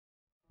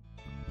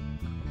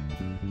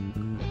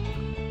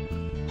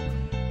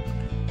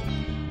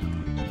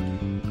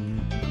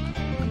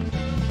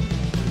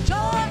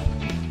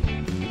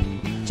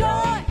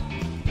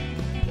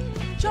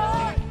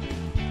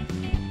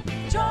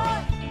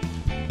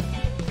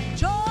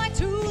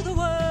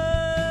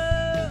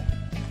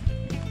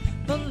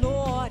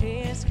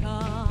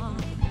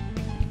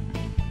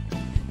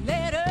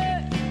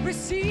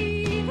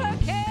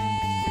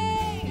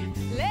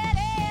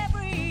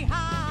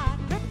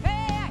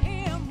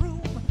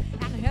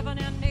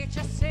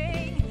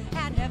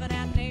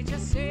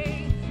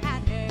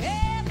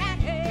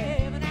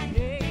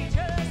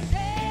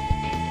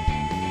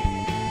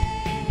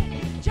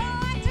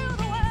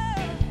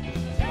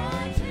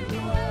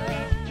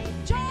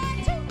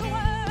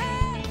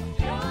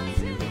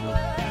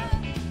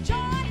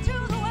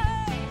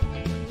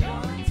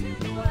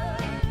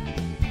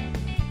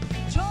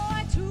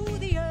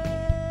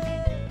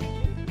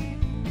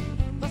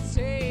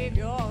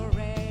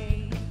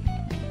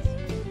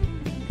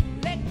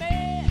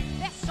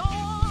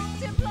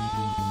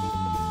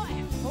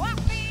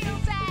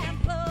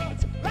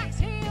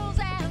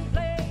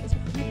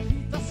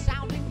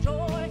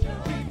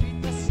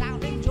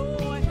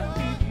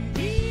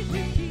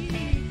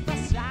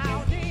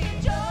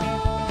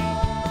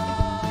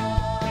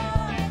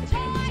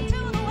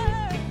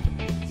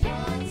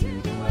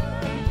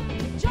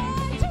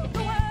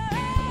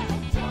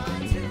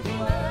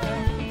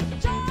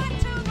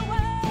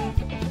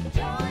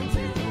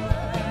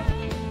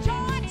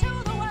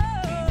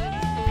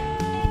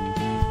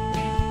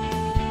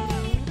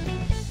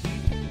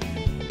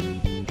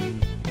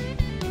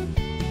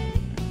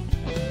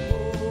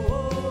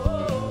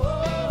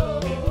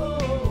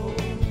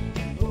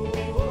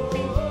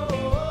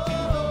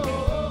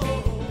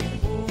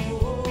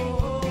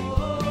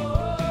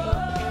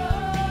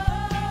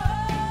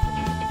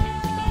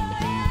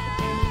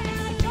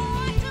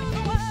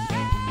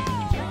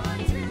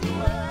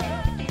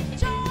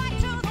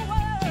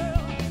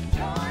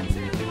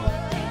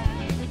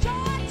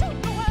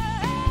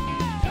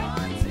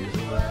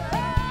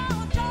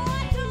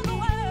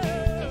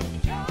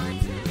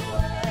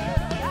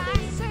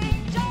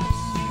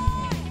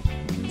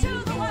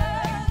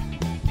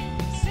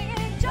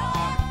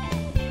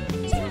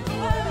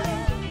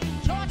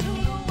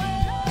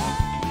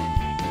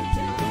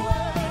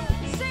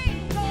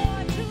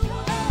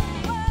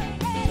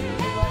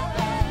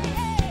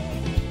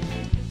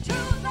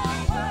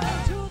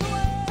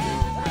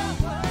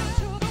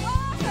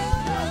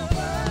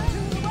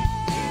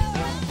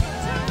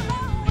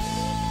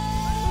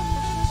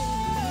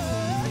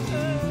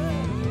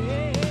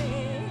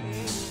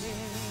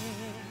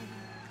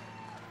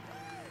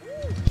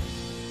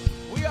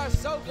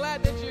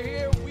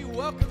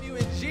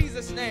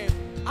Jesus' name.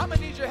 I'm going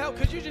to need your help.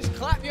 Could you just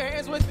clap your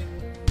hands with me?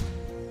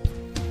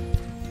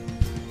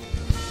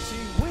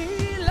 See,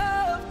 we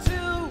love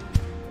to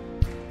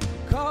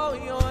call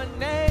your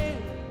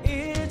name.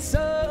 It's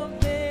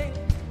something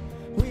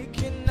we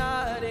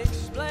cannot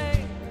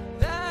explain.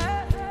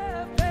 That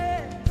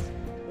happens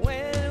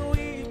when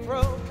we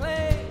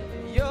proclaim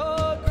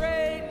your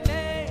great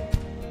name.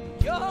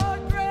 Your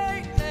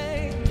great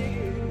name.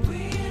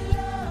 We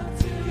love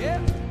to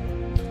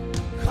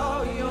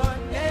call your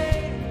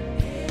name.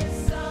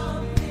 It's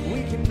something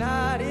we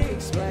cannot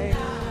explain.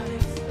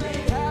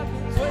 It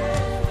happens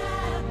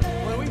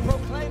when we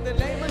proclaim the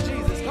name of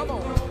Jesus. Come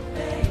on.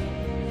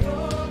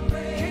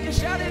 Can you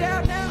shout it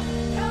out now?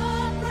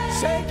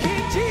 Say,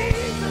 King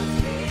Jesus.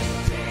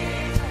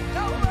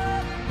 No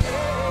other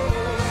name.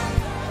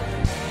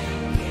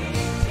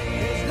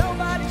 There's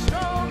nobody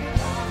strong.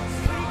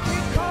 We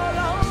can call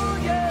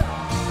on you.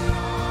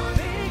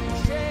 Things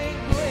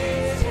change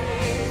when.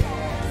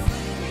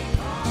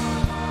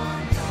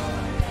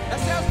 That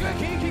sounds good.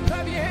 Can you keep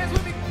clapping your hands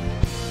with me?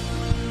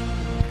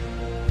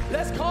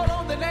 Let's call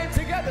on the name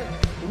together.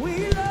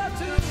 We love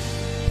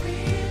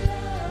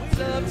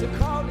to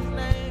call his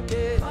name.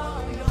 Yeah.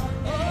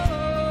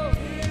 Oh,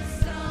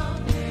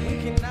 we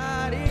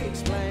cannot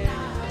explain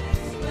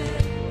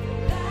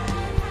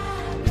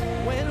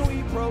when we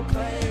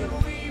proclaim.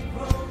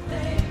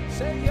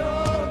 Say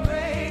your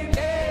great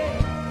name.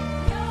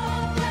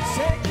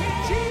 Say King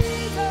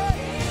Jesus.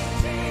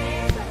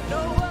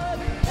 No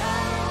other.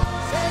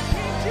 Say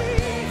King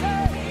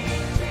Jesus.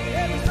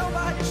 There is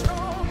nobody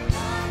strong.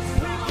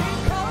 We can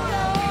call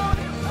on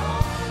him.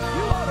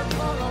 You ought to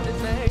call on his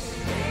name.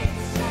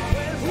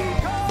 When we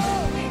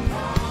call,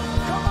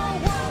 come on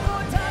one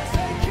more time.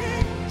 Say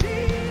King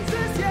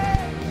Jesus, yeah.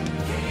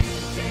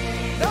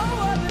 No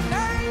other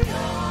name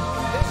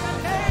than the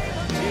name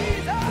of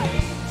Jesus.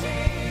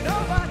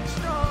 Nobody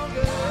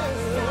stronger.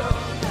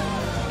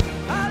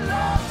 I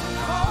love to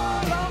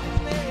call on his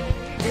name.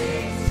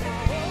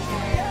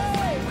 Yeah.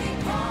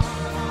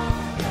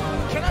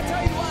 Can I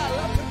tell you why I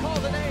love to call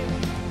the name?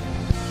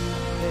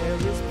 There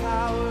is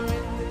power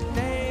in the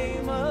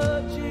name of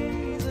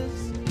Jesus.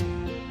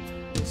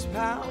 There's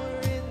power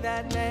in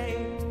that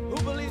name. Who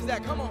believes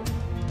that? Come on.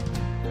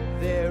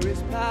 There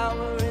is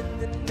power in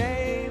the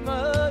name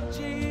of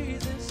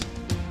Jesus.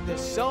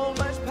 There's so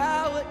much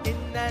power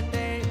in that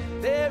name.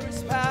 There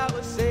is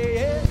power, say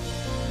it.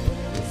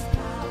 There is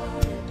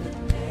power in the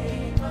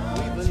name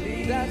of Jesus. We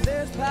believe that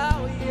there's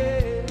power,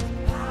 yeah.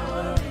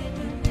 Power in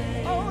the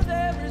name. Oh,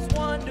 there is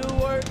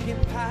wonder-working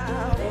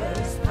power. There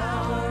is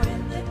power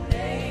in the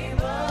name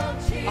of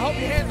Jesus. I hope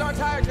your hands aren't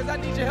tired because I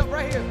need your help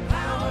right here.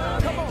 Power.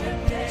 Come on.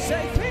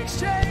 Say things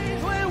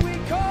change when we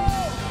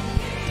call.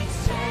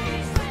 Things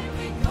change when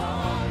we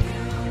call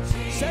you,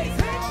 Jesus. Say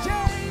things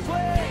change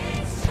when.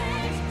 Things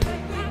change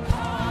when we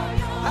call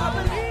you. I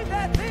believe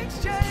that things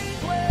change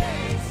when.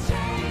 Things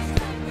change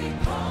when we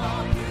call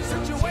you.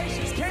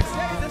 Situations can't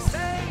stay the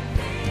same.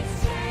 Things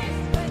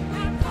change when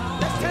we call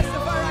you. Let's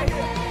testify right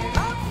here.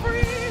 I'm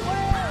free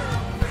when.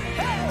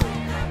 Hey.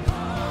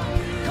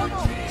 Come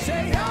on.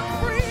 Say I'm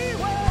free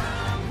when.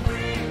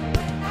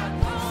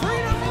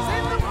 Freedom is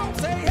in the room.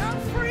 Say I'm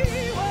free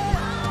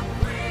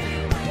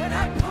when I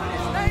put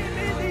his name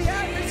in the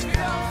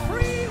atmosphere. I'm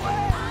free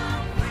when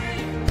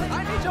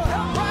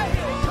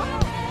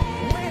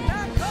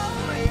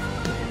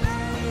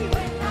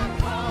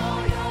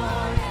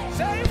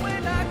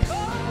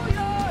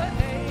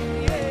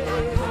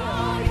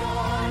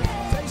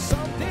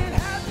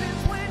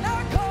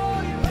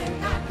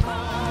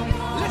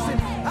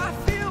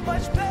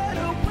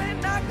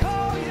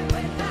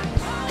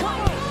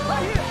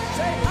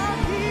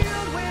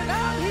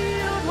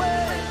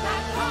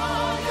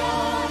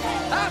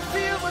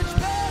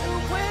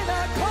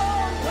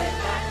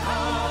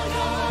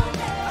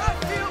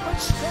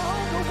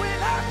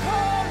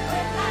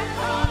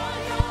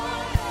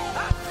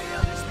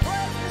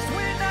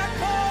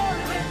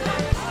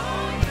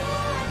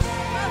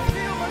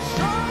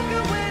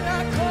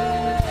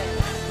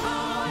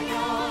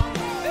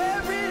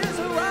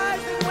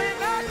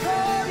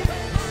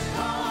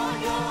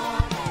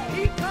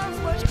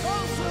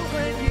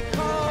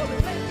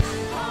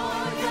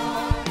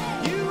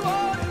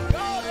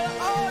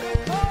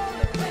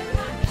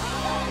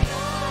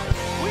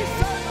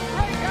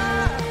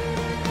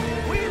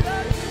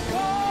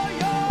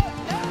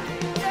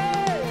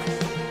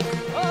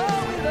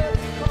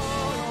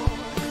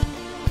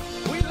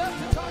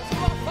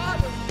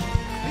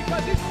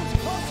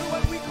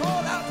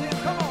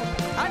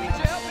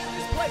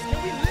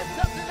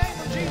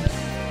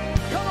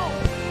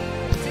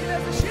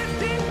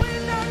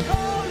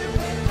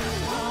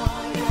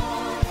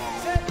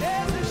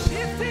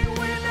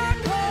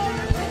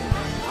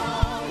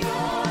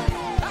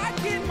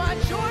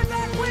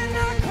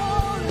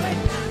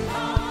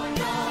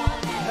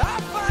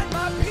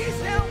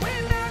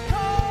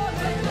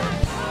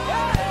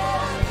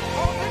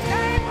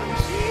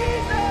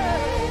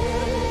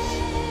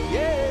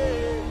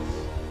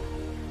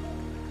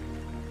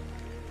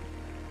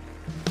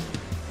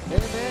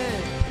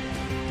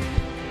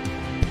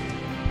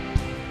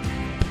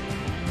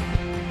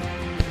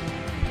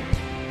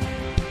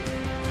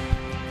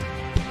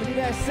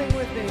Everybody sing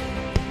with me.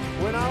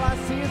 When all I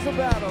see is a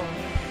battle.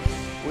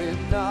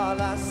 When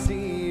all I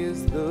see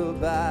is the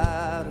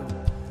battle,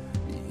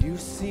 you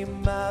see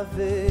my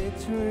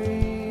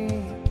victory.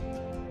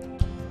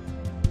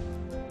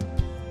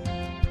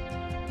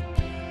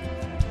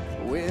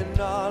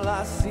 When all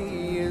I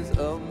see is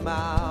a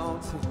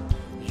mountain,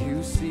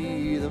 you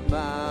see the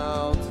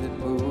mountain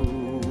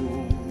move.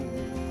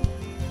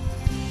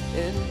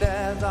 And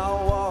as I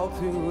walk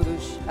through the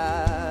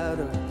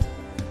shadow,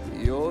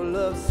 your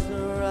love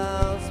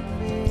surrounds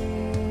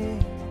me.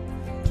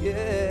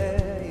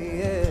 Yeah,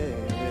 yeah.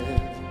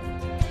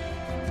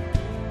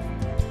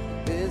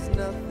 There's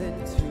nothing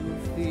to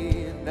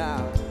fear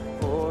now,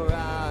 for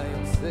I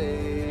am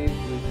safe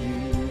with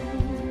you.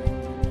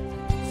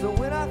 So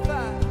when I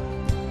fight,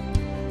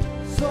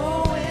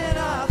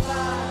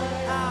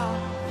 I'll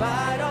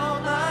fight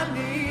on my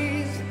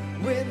knees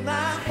with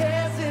my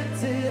head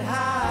lifted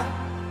high.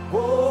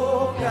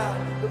 Oh God,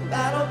 the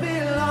battle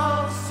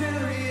belongs to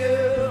you.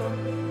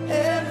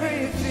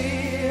 Every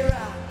fear I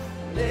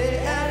lay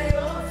at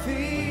your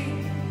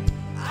feet.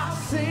 I'll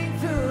sing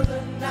through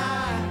the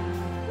night.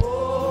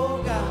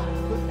 Oh God,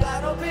 the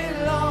battle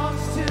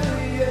belongs to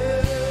you.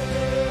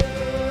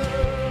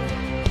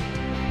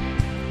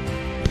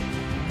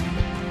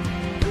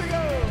 Here we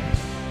go.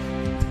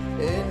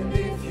 And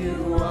if you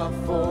are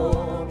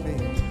for me,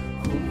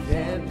 who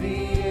can be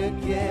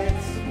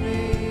against me?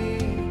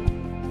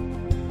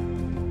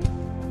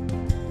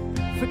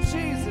 For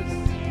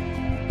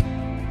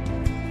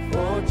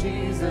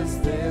Jesus,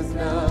 there's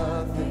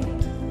nothing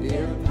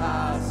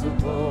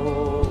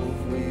impossible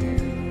for you.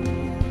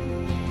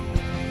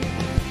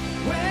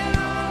 When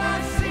all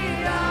I see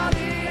are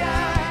the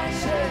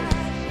ashes,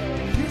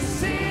 you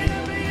see the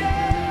beauty.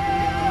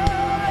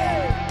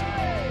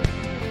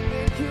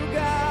 Think you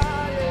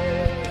got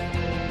it.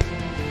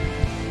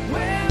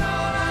 When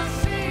all I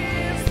see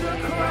is the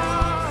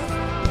cross,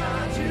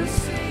 God, you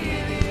see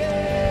the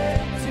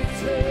empty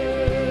tomb.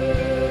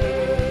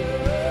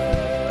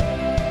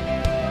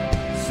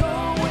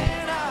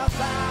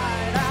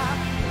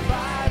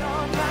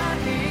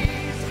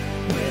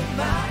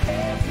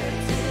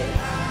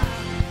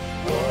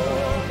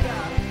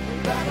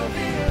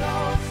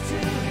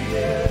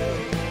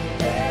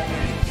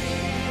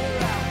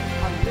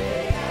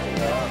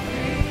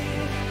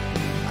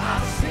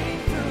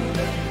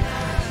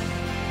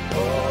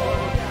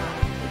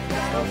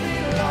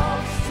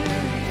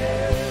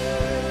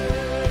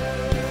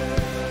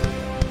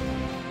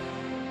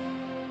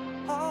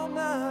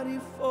 Almighty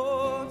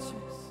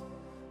fortress,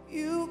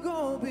 you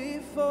go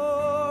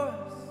before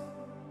us.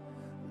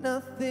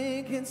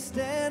 Nothing can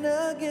stand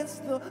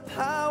against the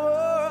power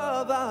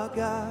of our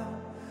God.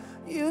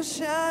 You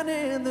shine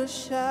in the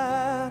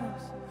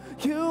shadows,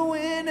 you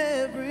win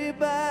every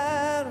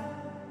battle.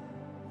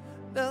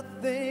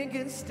 Nothing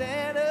can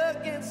stand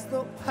against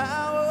the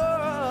power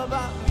of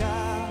our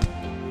God.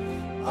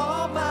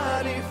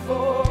 Almighty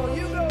for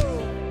you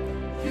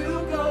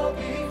go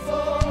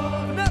before.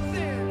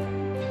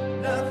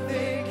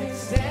 Nothing can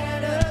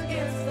stand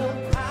against the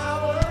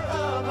power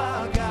of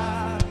our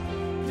God.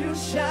 You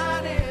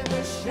shine in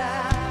the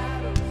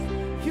shadows,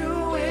 you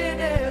win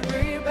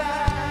every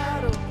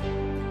battle.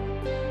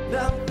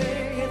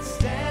 Nothing can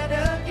stand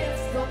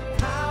against the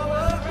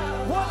power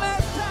of one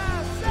last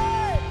time,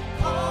 say,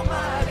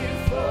 Almighty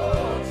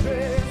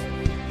fortress,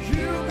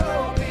 you go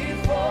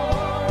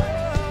before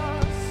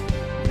us.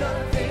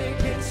 Nothing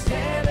can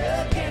stand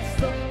against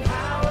the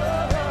power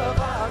of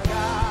our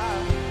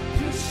God.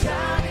 You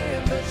shine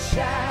in the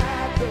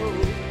shadow,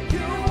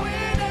 you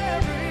win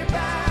every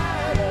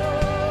battle.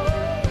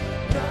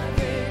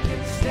 Nothing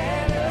can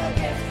stand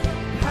against the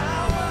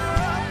power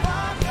of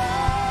our God.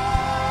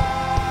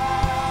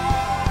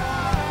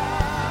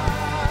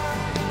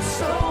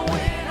 So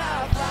when I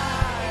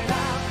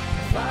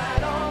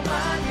fight on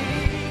my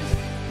knees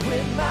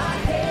with my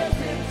head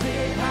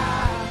lifted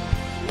high.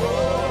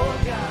 Oh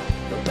God,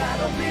 the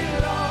battle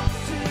belongs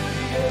to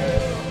you.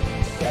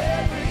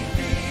 Every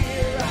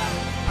fear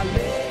I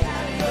lay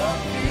at your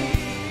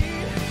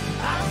feet.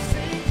 I'll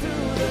sing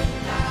through the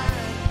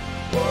night.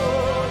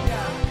 Oh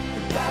God,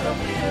 the battle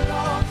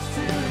belongs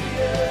to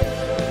you.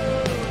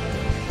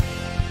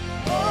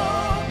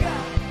 Oh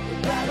God, the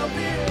battle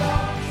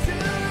belongs to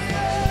you.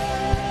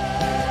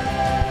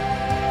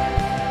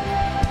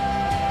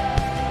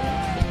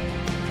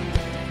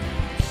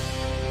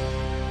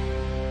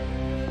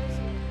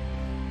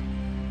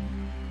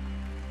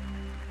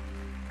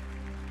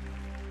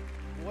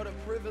 What a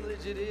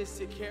privilege it is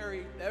to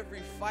carry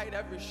every fight,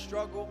 every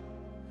struggle,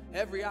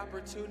 every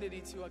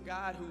opportunity to a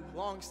God who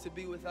longs to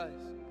be with us.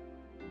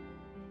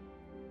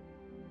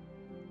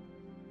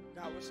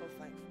 God, we're so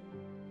thankful.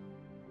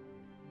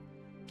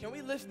 Can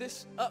we lift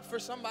this up for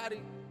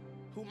somebody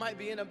who might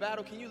be in a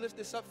battle? Can you lift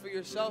this up for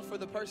yourself, for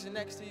the person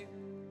next to you?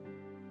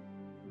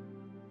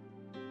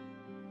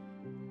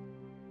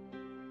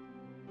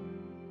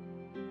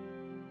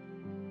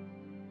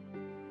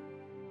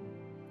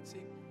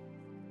 See,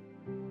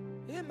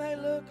 it may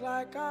look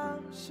like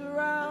I'm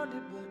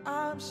surrounded, but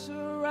I'm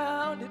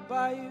surrounded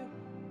by you.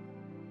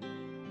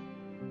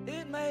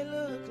 It may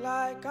look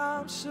like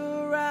I'm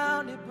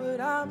surrounded, but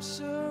I'm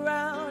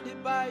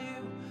surrounded by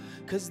you.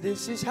 'Cause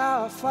this is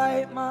how I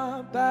fight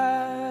my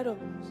battles.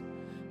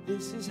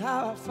 This is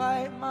how I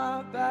fight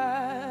my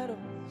battles.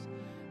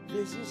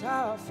 This is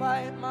how I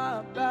fight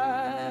my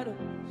battles.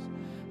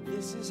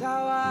 This is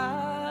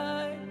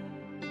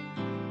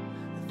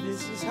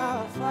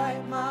how I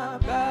fight my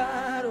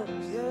battles,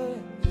 yeah.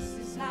 This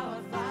is how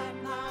I fight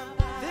my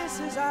battles. This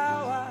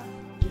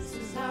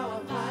is how I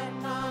fight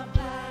my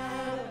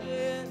battles.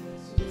 yeah.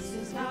 This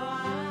is how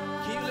I.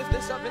 Can you lift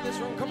this up in this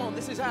room? Come on,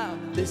 this is how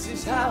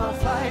I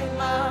fight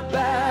my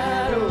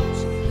battles.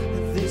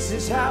 This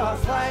is how I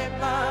fight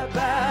my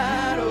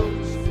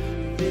battles.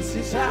 This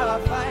is how I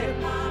fight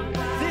my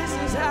battles. This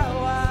is how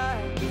I.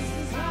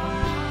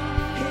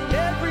 In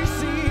every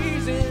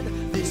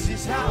season, this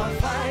is how I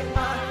fight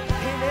my.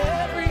 In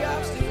every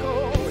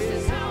obstacle,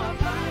 This is how I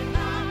fight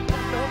my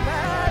battles. no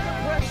matter the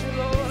pressure,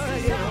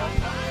 Lord, yeah.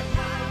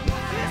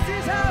 This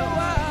is how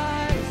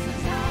I.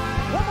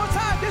 One more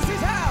time. This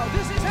is how.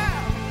 This is how.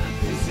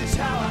 This is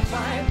how I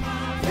fight.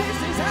 This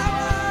is how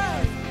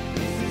I.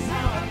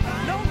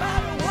 No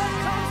matter what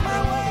comes my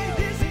way,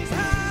 this is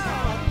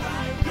how.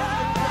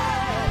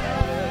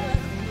 Yeah.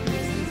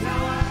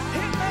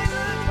 It may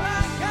look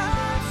like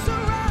I'm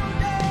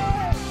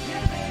surrounded.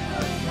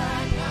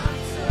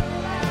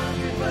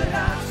 But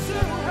I'm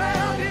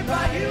surrounded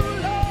by you,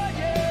 Lord,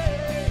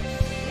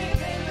 yeah. It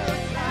may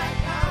look like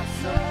I'm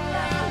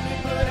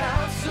surrounded, But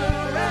I'm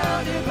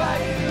surrounded by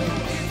you.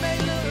 It may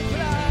look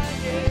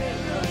like,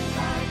 yeah.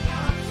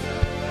 I'm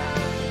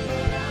surrounded,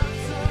 but I'm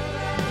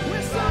surrounded.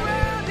 We're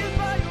surrounded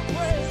by your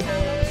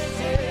presence,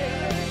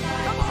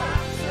 yeah. Come on.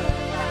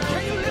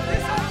 Can you lift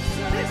this up?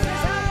 This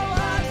is how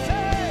I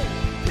say.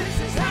 This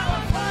is how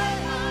I fight.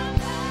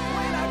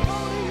 When I go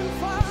to you,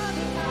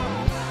 Father.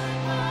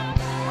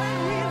 When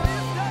we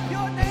lift up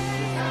your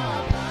name.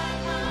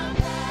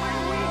 When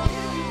we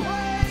give you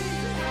praise.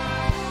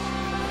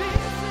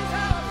 This is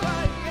how I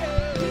fight,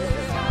 yeah. This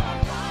is how I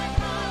fight.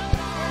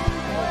 When we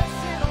press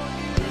in on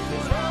you,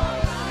 Lord.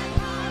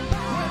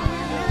 When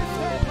we lift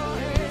up our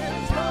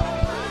hands, Lord.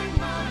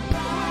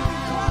 We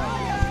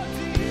cry out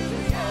to you,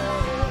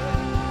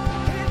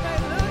 yeah. It may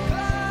look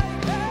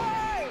like,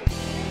 hey.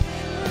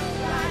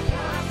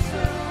 I'm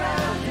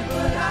surrounded,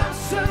 But I'm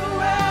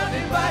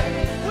surrounded by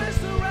you. We're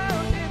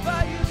surrounded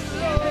by you,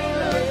 Lord.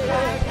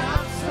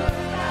 I'm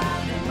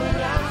surrounded,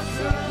 but I'm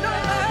surrounded. No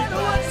matter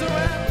what's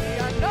around me,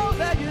 I know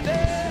that you're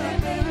there.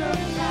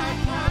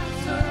 I'm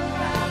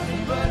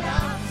surrounded, but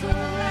I'm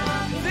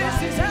surrounded. This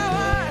is how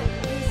I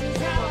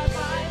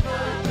fight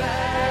my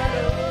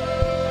battle.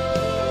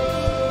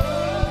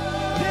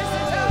 This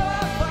is how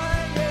I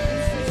fight.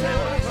 This is how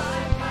I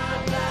fight my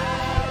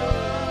battle.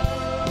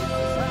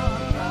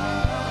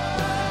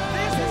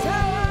 This is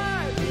how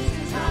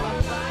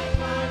I fight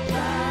my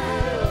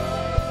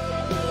battle.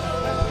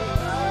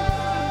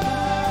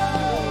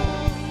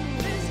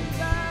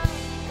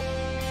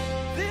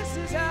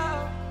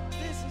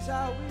 This is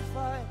how we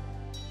fight.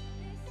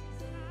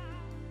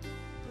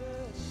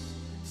 Yeah.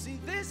 See,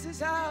 this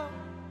is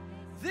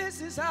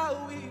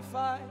how we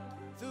fight.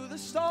 Through the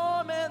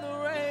storm and the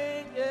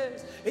rain,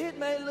 yes. It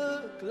may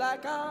look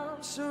like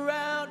I'm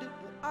surrounded,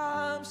 but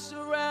I'm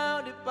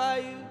surrounded by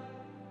you.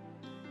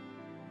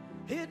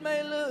 It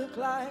may look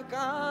like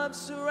I'm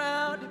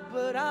surrounded,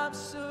 but I'm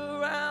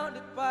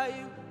surrounded by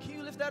you. Can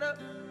you lift that up?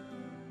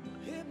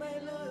 It may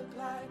look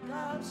like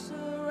I'm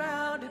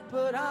surrounded,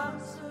 but I'm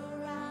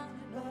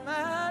surrounded. no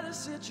matter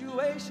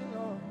situation,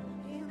 Lord.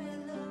 It may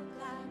look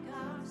like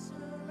I'm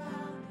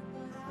surrounded,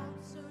 but I'm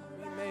We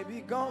surrounded. may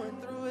be going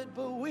through it,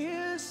 but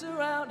we're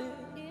surrounded.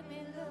 It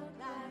may look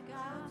like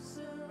I'm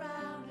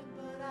surrounded,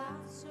 but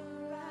I'm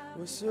surrounded.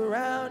 We're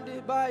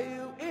surrounded by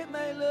you. It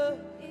may look.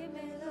 It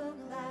may look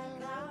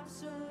like I'm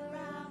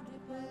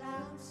surrounded, but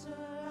I'm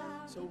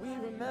surrounded. So we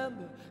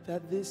remember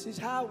that this is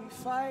how we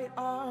fight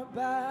our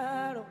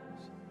battles.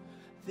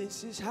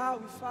 This is how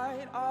we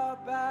fight our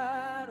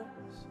battles.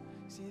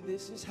 See,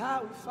 this is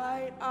how we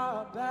fight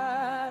our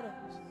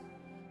battles.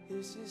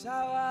 This is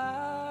how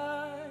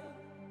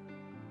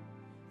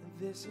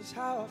this is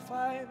how I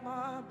fight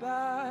my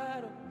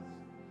battles.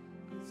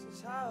 This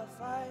is how I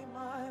fight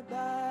my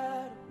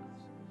battles.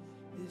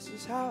 This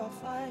is how I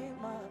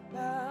fight my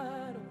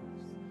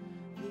battles.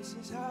 This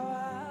is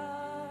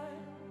how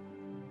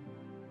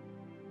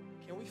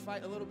Can we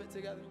fight a little bit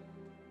together?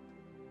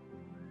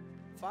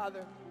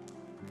 Father,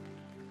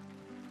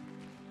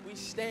 we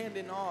stand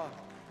in awe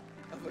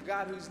of a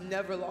God who's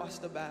never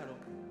lost a battle.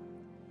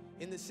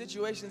 In the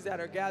situations that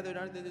are gathered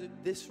under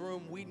this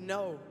room, we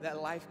know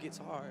that life gets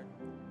hard.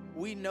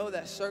 We know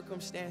that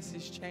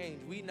circumstances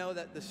change. We know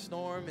that the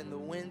storm and the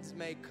winds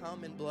may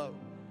come and blow.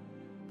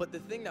 But the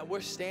thing that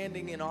we're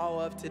standing in awe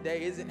of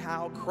today isn't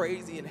how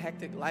crazy and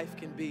hectic life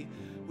can be.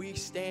 We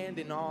stand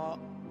in awe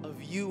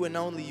of you and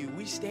only you.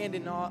 We stand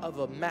in awe of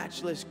a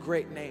matchless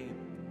great name.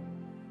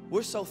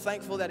 We're so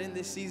thankful that in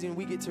this season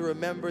we get to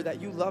remember that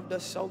you loved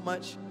us so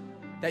much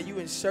that you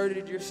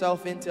inserted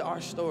yourself into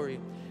our story.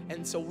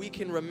 And so we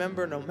can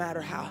remember, no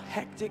matter how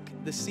hectic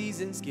the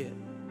seasons get,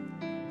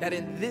 that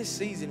in this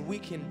season we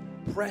can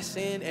press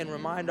in and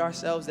remind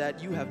ourselves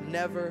that you have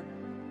never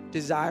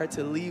desired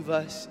to leave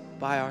us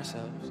by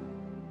ourselves.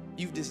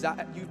 You've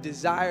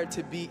desired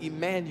to be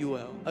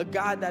Emmanuel, a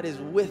God that is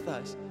with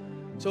us.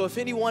 So if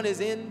anyone is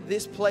in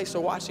this place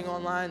or watching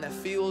online that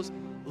feels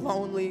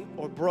lonely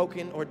or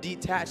broken or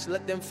detached,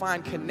 let them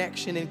find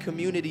connection and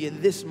community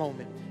in this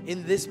moment,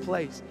 in this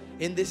place,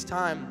 in this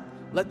time.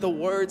 Let the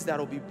words that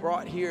will be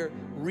brought here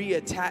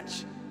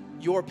reattach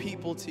your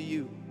people to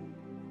you.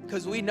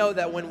 Because we know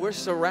that when we're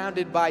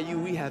surrounded by you,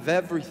 we have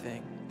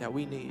everything that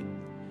we need.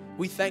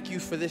 We thank you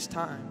for this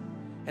time.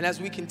 And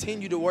as we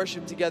continue to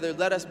worship together,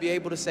 let us be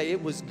able to say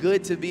it was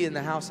good to be in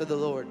the house of the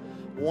Lord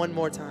one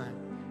more time.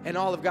 And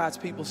all of God's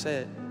people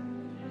said,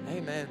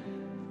 amen.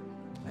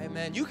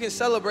 Amen. You can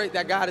celebrate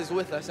that God is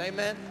with us.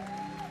 Amen.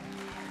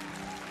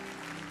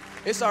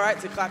 It's all right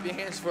to clap your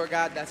hands for a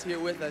God that's here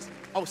with us.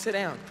 Oh, sit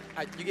down.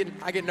 I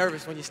get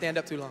nervous when you stand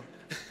up too long.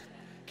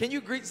 Can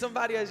you greet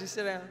somebody as you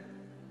sit down?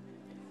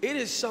 It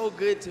is so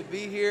good to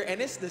be here,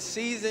 and it's the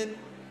season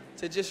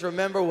to just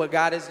remember what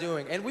God is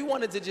doing. And we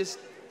wanted to just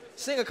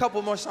sing a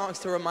couple more songs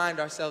to remind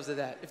ourselves of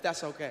that, if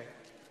that's okay.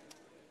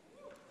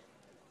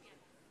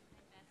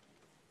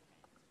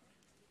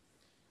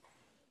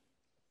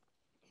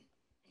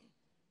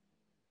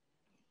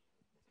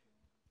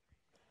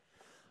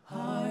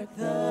 Hark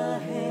the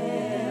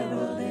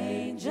herald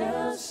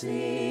angels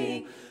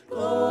sing,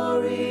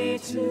 glory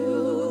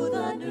to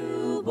the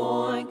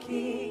newborn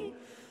King.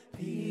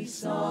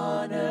 Peace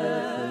on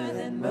earth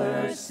and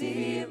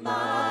mercy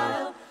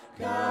mild,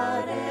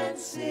 God and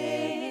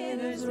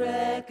sinners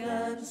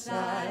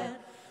reconciled.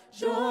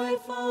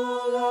 Joyful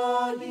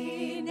all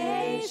ye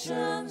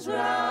nations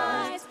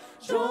rise,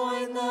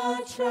 join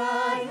the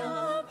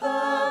triumph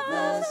of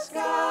the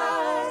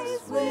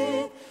skies.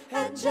 With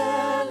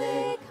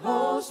angelic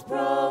hosts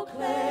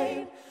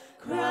proclaim,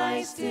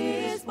 Christ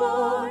is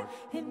born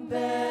in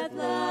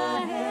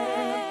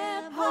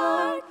Bethlehem.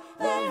 Hark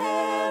the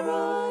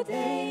herald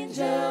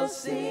angels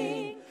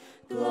sing,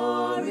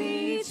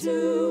 glory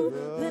to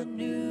the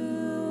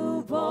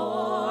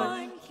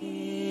newborn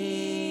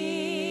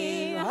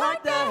King.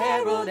 Hark the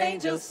herald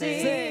angels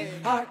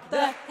sing, hark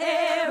the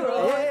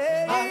herald,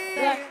 hark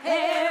the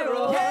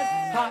herald,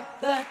 hark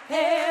the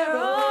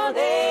herald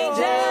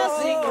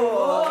angels sing.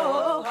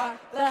 Oh, hark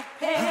the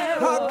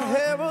herald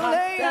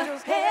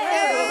angels,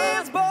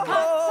 hark the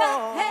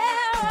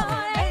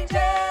herald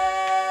angels.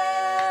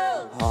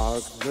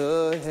 Hark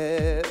the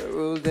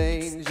herald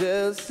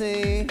angels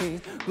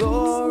sing,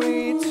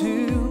 glory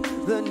to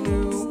the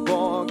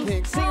newborn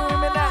King. Sing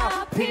with me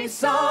now.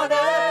 Peace on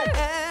earth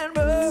and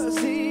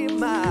mercy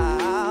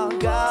mild,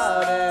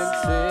 God and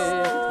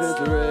sinners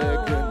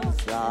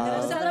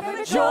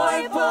reconciled.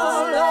 Joyful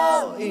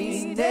all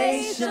ye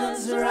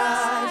nations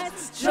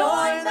rise,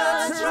 join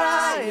the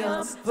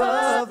triumph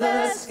of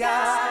the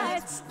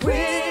skies.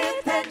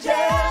 With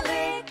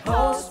angelic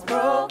hosts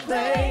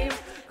proclaim,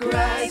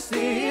 Christ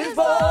is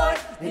born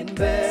in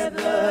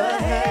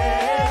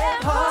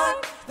Bethlehem.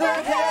 Hark the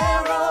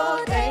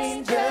herald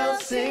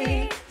angels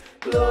sing,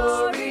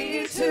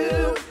 glory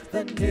to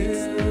the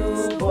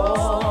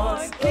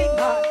newborn King.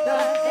 Hark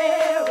the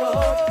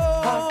herald,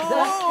 hark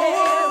the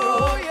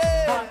herald,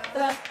 hark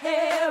the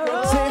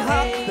herald. Say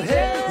hark the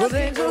herald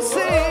angels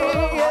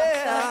sing,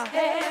 yeah.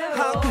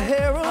 Hark the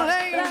herald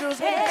angels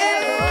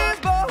is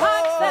born.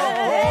 Hark the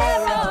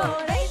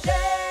herald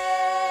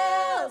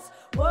angels.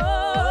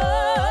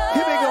 Whoa.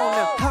 Here we go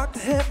now. Hark the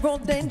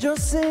herald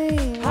angels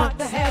sing. Hark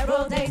the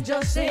herald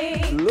angels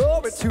sing.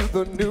 Glory to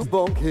the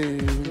newborn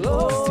King.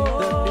 Glory to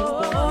the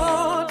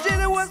newborn King.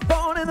 Jesus was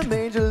born in the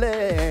manger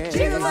land.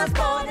 Jesus was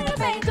born in a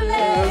manger The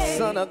land.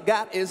 Son of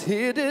God is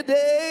here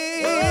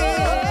today.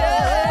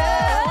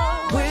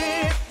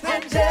 With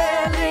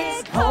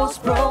angelic hosts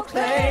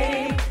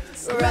proclaim,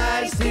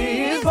 Christ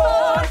is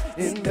born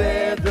in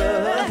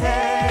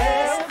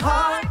Bethlehem.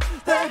 Hark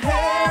the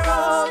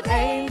herald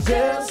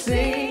angels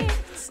sing,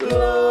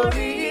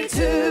 glory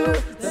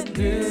to the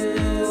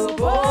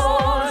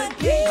newborn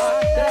King.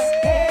 Hark the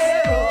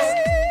herald,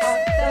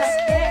 hark the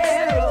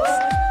herald,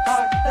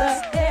 hark the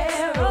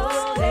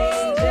herald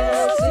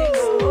angels sing.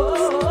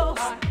 Oh,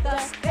 hark the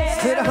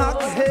herald, hark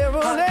the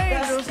herald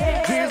angels.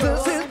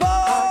 Jesus is born.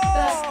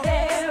 Hark the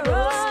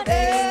herald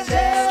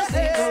angels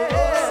sing.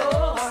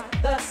 Oh, hark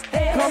the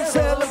herald. Come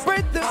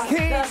celebrate the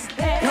King.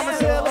 Come and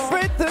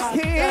celebrate the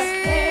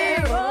King.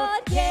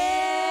 Herald,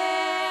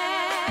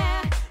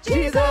 yeah.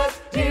 Jesus,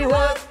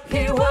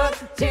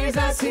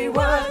 Jesus, he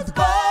was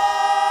born.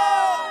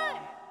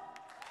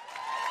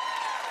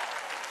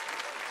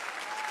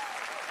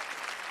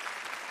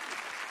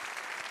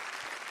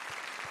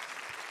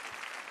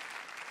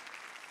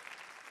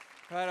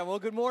 All right, well,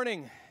 good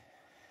morning. You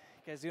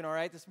guys doing all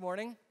right this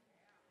morning?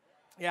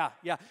 Yeah.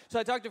 So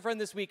I talked to a friend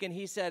this week, and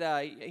he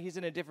said he's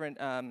in a different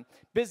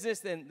business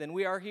than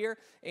we are here.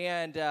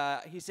 And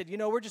he said,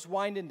 we're just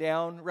winding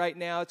down right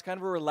now. It's kind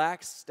of a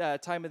relaxed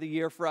time of the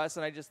year for us.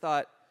 And I just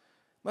thought,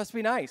 Must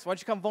be nice. Why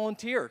don't you come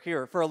volunteer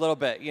here for a little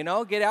bit, you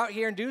know? Get out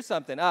here and do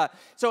something.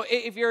 So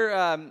if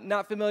you're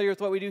not familiar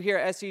with what we do here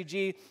at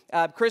SCG,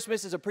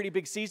 Christmas is a pretty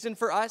big season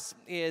for us.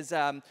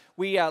 I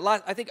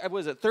think,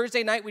 was it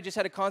Thursday night, we just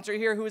had a concert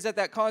here. Who was at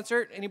that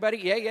concert? Anybody?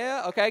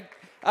 Yeah, okay.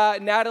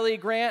 Natalie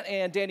Grant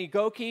and Danny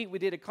Goki, we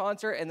did a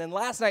concert. And then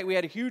last night we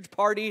had a huge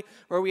party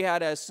where we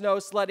had a snow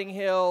sledding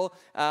hill.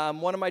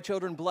 One of my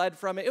children bled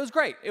from it. It was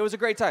great. It was a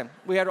great time.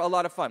 We had a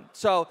lot of fun.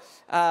 So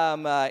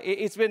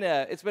it's been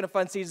a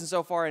fun season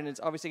so far, and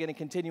it's obviously going to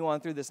continue on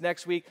through this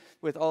next week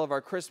with all of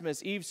our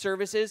Christmas Eve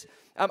services.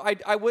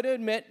 I would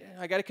admit,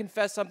 I got to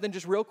confess something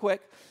just real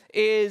quick,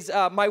 is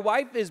my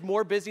wife is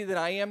more busy than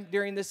I am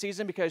during this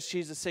season because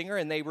she's a singer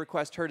and they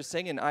request her to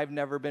sing, and I've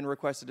never been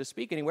requested to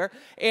speak anywhere.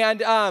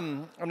 And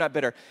I'm not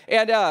bitter.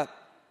 And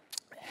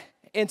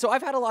so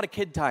I've had a lot of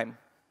kid time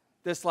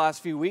this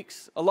last few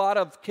weeks, a lot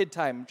of kid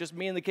time, just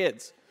me and the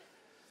kids.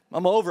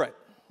 I'm over it.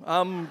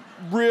 I'm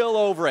real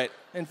over it.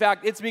 In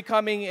fact, it's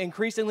becoming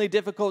increasingly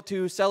difficult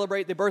to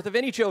celebrate the birth of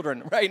any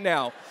children right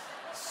now.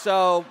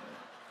 So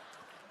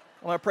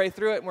I want to pray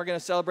through it, and we're going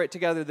to celebrate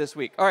together this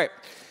week. All right.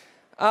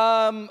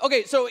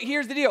 Okay, so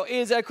here's the deal,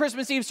 is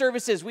Christmas Eve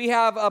services. We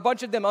have a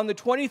bunch of them. On the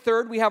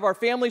 23rd, we have our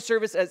family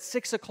service at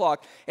 6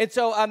 o'clock. And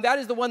so that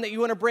is the one that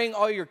you want to bring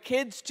all your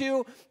kids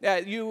to.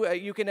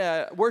 You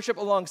can worship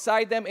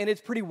alongside them, and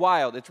it's pretty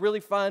wild. It's really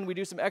fun. We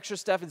do some extra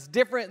stuff. It's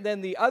different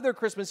than the other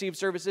Christmas Eve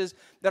services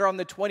that are on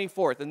the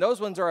 24th. And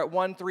those ones are at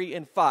 1, 3,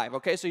 and 5.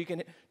 Okay, so you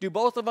can do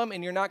both of them,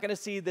 and you're not going to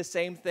see the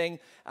same thing.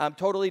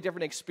 Totally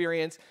different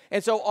experience.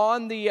 And so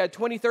on the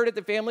 23rd at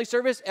the family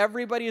service,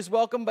 everybody is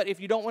welcome. But if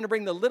you don't want to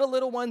bring the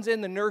little ones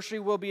in, the nursery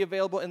will be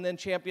available, and then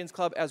Champions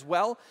Club as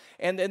well.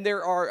 And then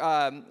there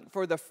are,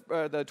 for the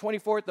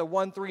 24th, the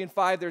 1, 3, and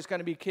 5, there's going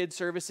to be kids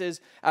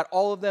services at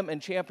all of them, and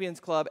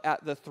Champions Club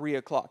at the 3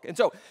 o'clock. And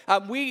so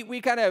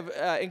we kind of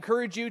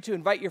encourage you to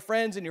invite your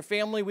friends and your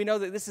family. We know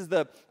that this is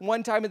the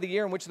one time of the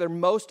year in which they're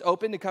most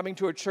open to coming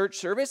to a church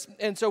service.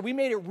 And so we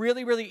made it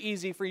really, really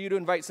easy for you to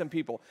invite some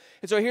people.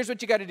 And so here's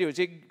what you got to do is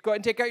you go ahead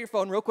and take out your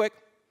phone real quick.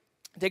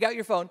 Take out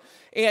your phone,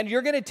 and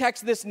you're going to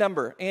text this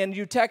number, and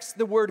you text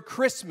the word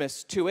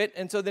Christmas to it,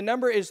 and so the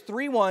number is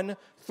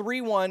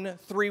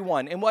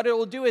 313131, and what it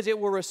will do is it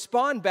will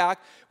respond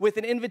back with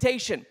an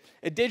invitation,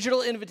 a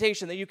digital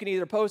invitation that you can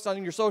either post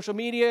on your social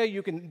media,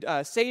 you can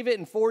save it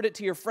and forward it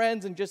to your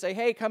friends and just say,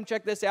 hey, come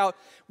check this out.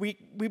 We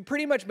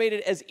pretty much made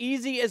it as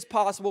easy as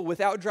possible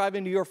without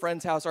driving to your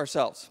friend's house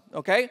ourselves,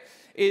 okay?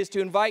 Is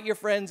to invite your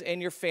friends and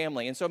your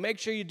family. And so make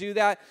sure you do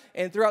that.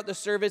 And throughout the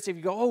service, if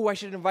you go, oh, I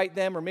should invite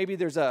them, or maybe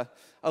there's a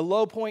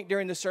low point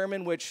during the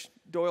sermon, which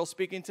Doyle's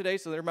speaking today,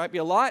 so there might be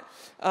a lot,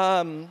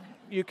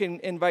 you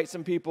can invite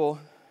some people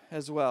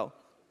as well.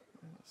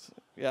 So,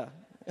 yeah.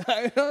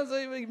 I was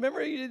like,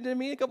 remember you did to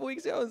me a couple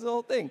weeks ago? It was the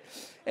whole thing.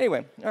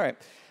 Anyway, all right.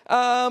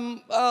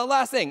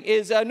 Last thing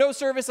is no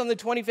service on the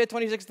 25th,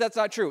 26th. That's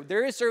not true.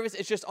 There is service.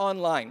 It's just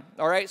online.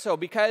 All right. So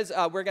because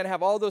we're going to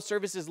have all those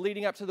services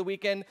leading up to the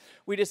weekend,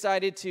 we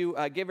decided to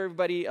give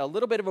everybody a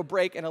little bit of a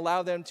break and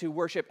allow them to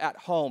worship at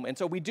home. And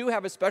so we do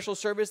have a special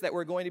service that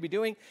we're going to be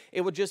doing.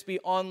 It will just be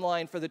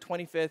online for the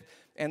 25th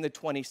and the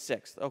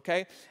 26th.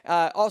 Okay.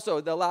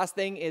 Also, the last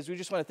thing is we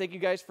just want to thank you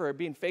guys for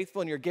being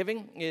faithful in your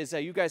giving.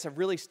 You guys have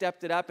really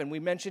stepped it up, and we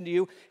mentioned to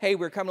you, hey,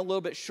 we're coming a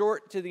little bit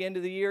short to the end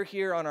of the year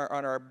here on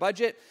our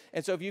budget.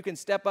 And so if you can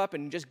step up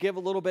and just give a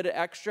little bit of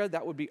extra,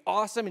 that would be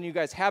awesome. And you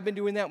guys have been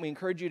doing that. And we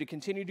encourage you to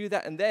continue to do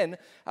that. And then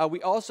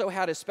we also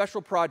had a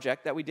special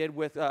project that we did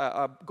with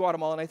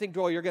Guatemala. And I think,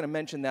 Doyle, you're going to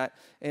mention that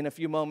in a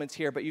few moments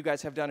here. But you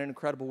guys have done an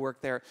incredible work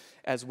there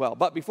as well.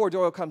 But before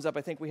Doyle comes up,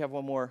 I think we have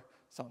one more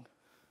song.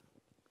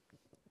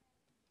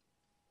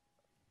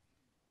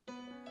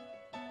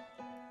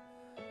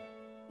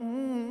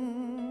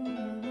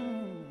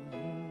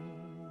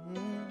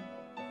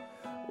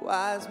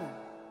 Wise men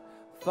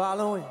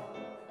following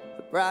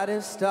the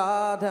brightest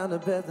star down to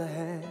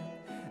Bethlehem.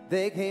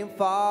 They came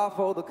far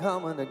for the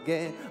coming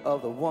again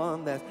of the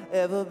one that's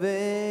ever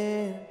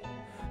been.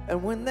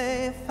 And when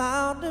they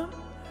found him,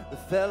 they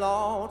fell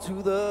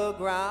onto the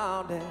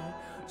ground and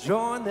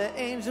joined the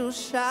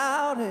angels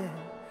shouting,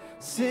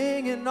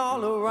 singing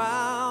all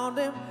around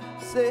him.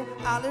 Say,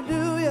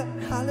 hallelujah,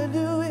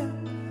 hallelujah.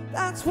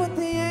 That's what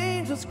the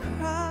angels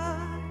cry.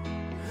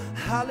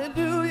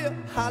 Hallelujah,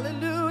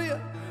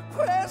 hallelujah.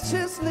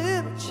 Precious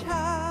little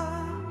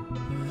child.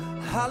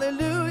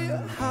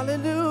 Hallelujah,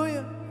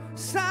 hallelujah.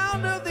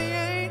 Sound of the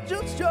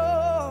angels'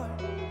 joy.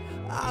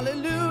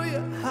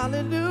 Hallelujah,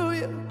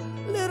 hallelujah.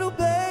 Little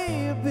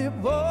baby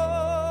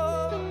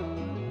boy.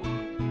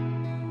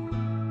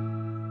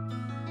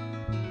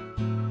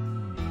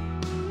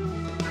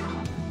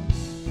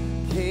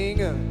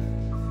 King of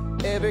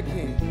every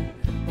king,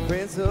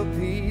 Prince of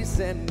peace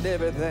and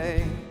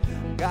everything.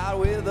 God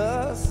with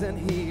us, and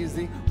he's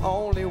the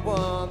only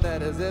one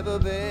that has ever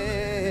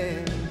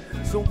been.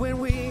 So when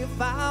we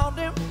found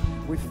him,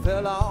 we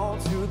fell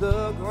onto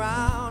the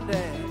ground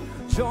and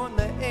joined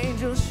the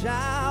angels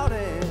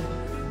shouting,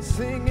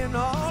 singing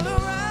all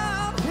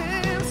around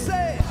him.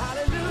 Say,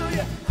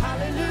 hallelujah,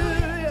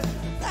 hallelujah.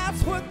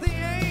 That's what the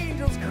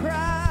angels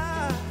cry.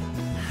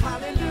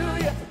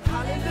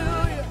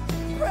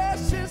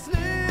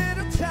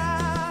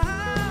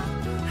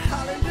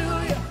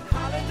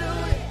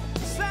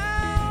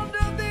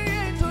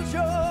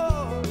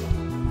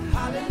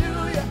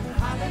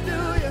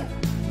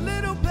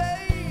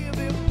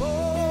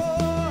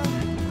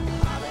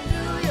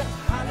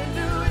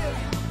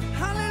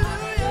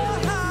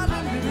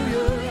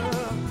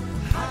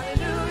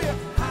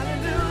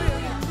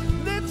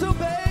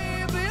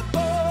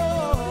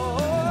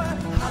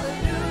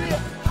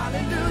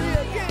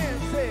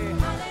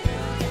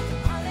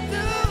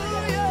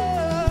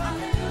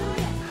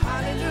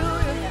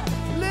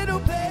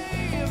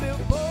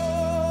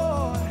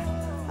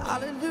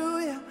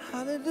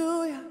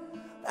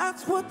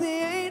 That's what the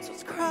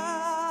angels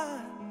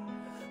cry.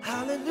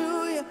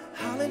 Hallelujah,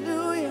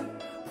 hallelujah,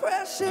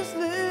 precious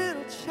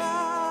little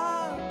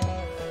child.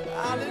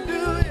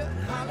 Hallelujah,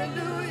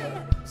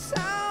 hallelujah,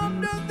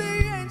 sound of the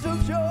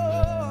angels'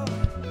 joy.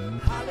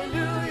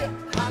 Hallelujah,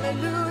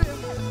 hallelujah,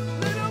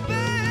 little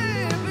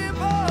baby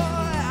boy.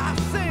 I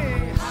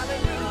sing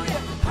hallelujah,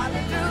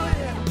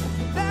 hallelujah.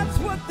 That's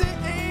what the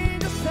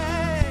angels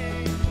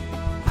say.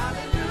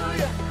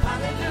 Hallelujah,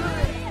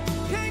 hallelujah,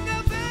 King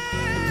of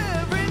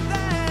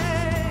everything.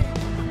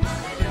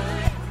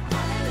 Hallelujah,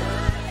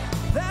 hallelujah.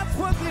 That's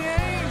what the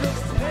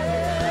angels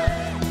say.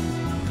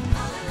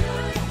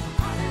 Hallelujah,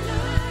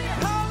 hallelujah.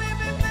 Call him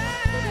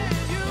Emmanuel.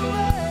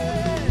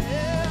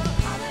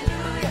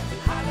 Hallelujah,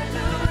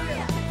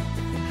 hallelujah.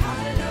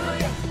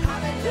 Hallelujah,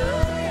 hallelujah.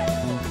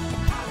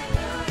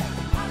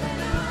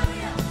 Hallelujah,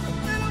 hallelujah.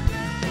 Little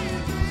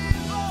baby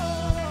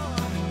boy.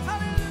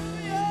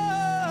 Hallelujah.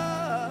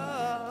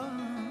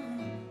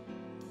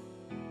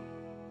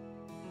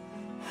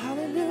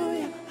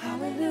 Hallelujah,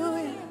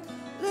 hallelujah.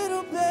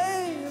 Little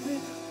baby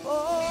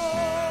boy.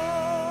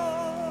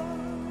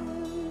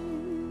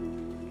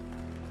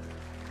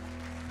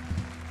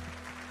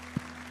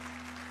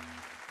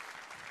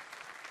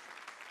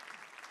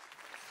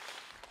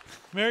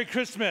 Merry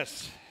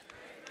Christmas.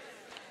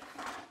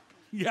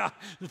 Yeah,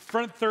 the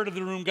front third of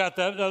the room got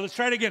that. Let's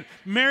try it again.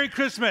 Merry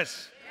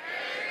Christmas.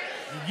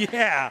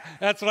 Yeah,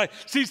 that's what I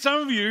see.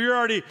 Some of you, you're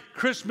already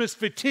Christmas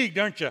fatigued,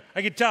 aren't you?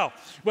 I can tell.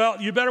 Well,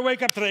 you better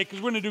wake up today because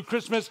we're going to do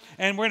Christmas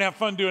and we're going to have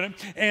fun doing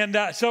it. And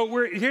so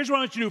here's what I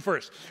want you to do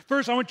first.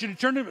 First, I want you to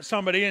turn to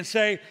somebody and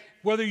say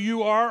whether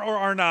you are or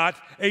are not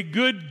a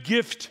good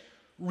gift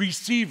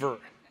receiver.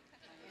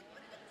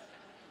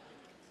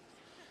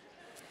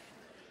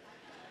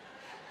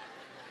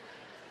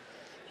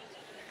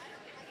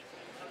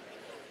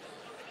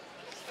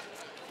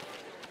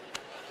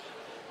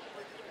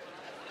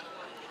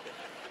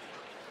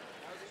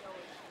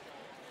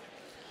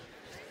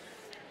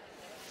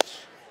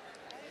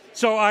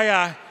 So I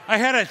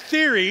had a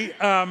theory.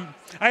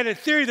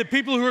 That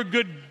people who are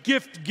good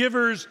gift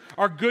givers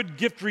are good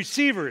gift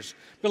receivers.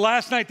 But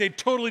last night they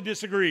totally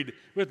disagreed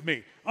with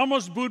me.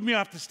 Almost booed me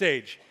off the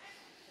stage.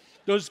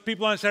 Those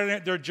people on Saturday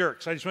night, they're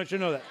jerks. I just want you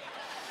to know that.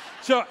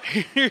 So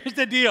here's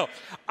the deal.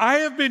 I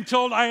have been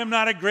told I am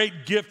not a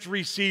great gift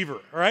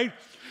receiver, all right?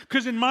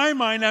 Because in my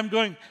mind, I'm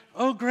going,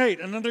 oh, great,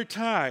 another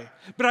tie.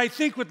 But I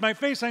think with my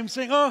face, I'm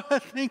saying, oh,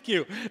 thank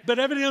you. But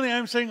evidently,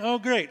 I'm saying, oh,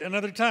 great,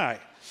 another tie.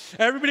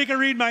 Everybody can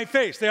read my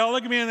face. They all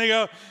look at me and they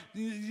go,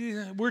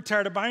 we're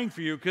tired of buying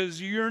for you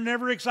because you're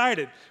never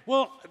excited.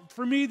 Well,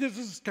 for me, this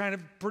is kind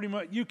of pretty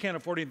much, you can't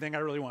afford anything I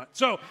really want.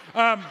 So,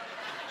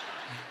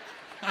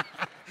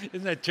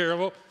 isn't that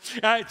terrible?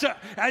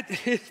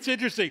 It's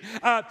interesting.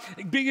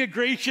 Being a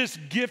gracious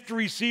gift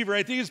receiver,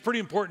 I think is pretty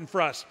important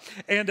for us.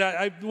 And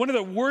one of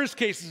the worst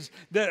cases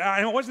that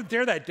I wasn't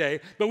there that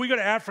day, but we go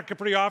to Africa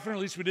pretty often, at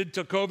least we did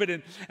until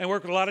COVID, and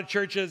work with a lot of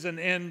churches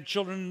and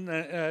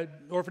children,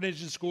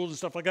 orphanages, and schools and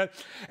stuff like that.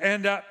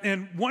 And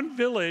in one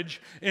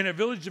village, in a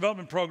village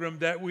development program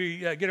that we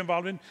get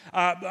involved in,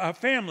 a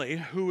family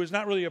who is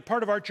not really a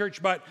part of our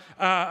church, but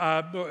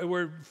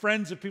we're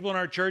friends of people in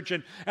our church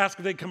and asked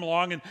if they'd come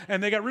along,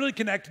 and they got really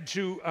connected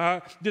to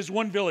this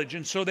one village.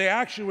 And so they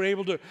actually were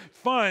able to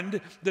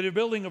fund the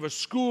building of a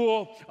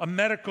school, a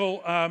medical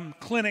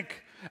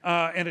clinic,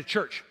 and a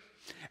church.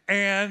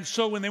 And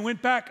so when they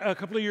went back a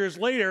couple of years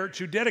later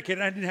to dedicate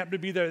it, I didn't happen to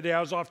be there the day, I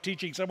was off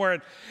teaching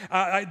somewhere,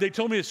 and they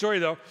told me the story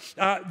though.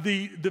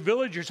 The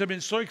villagers have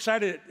been so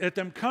excited at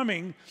them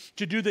coming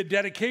to do the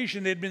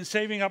dedication, they'd been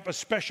saving up a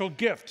special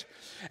gift.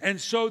 And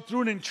so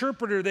through an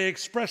interpreter, they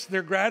expressed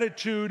their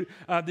gratitude.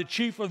 The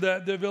chief of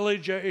the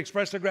village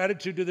expressed their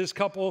gratitude to this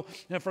couple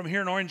from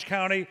here in Orange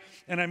County,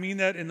 and I mean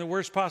that in the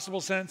worst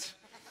possible sense.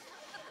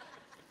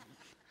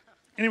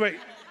 Anyway,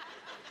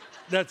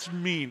 that's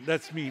mean.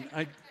 That's mean.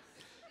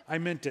 I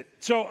meant it.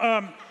 So,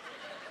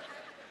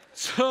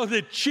 so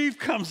the chief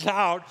comes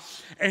out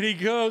and he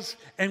goes,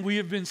 and we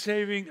have been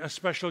saving a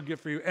special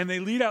gift for you. And they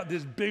lead out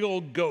this big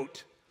old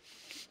goat.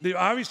 They've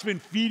obviously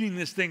been feeding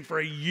this thing for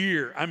a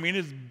year. I mean,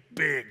 it's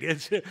big.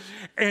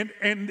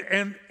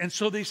 And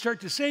so they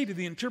start to say to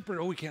the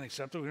interpreter, oh, we can't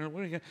accept it.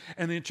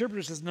 And the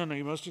interpreter says, no,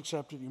 you must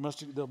accept it.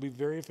 They'll be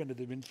very offended.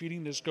 They've been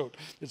feeding this goat.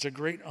 It's a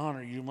great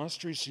honor. You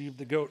must receive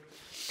the goat.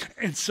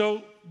 And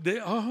so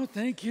they, oh,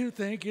 thank you.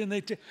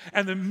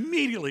 And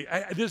immediately,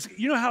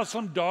 you know how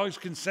some dogs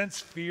can sense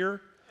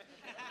fear?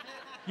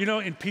 You know,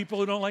 in people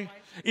who don't like,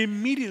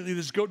 immediately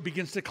this goat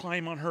begins to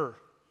climb on her.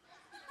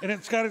 And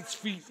it's got its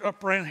feet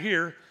up around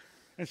here,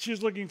 and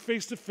she's looking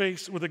face to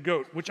face with a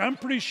goat, which I'm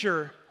pretty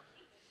sure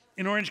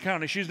in Orange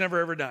County she's never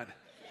ever done.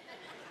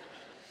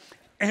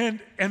 And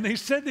they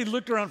said they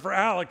looked around for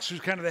Alex, who's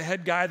kind of the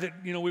head guy that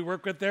we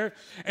work with there,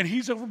 and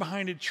he's over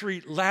behind a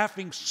tree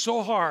laughing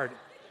so hard.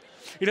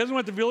 He doesn't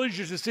want the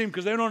villagers to see him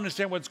because they don't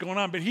understand what's going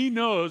on, but he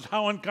knows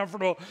how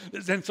uncomfortable it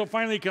is. And so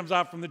finally he comes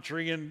out from the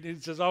tree and he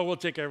says, oh, we'll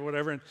take care of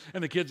whatever.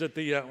 And the kids at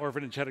the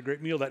orphanage had a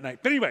great meal that night.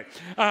 But anyway,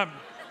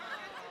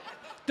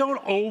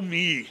 don't owe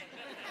me.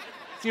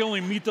 It's the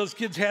only meat those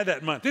kids had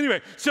that month. Anyway,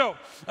 so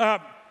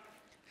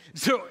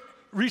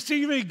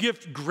receiving a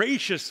gift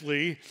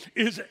graciously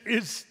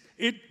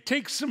it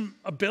takes some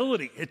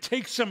ability. It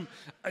takes some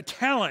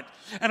talent.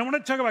 And I want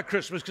to talk about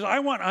Christmas because I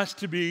want us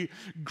to be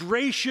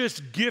gracious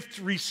gift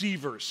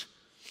receivers.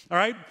 All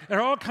right? There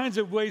are all kinds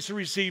of ways to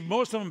receive,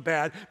 most of them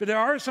bad, but there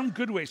are some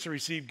good ways to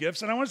receive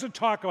gifts, and I want us to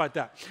talk about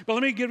that. But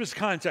let me give us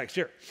context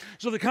here.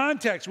 So the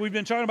context we've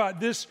been talking about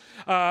this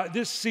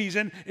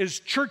season is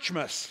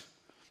Churchmas,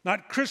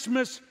 not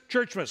Christmas,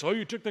 Churchmas. Oh,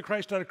 you took the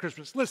Christ out of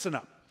Christmas. Listen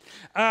up.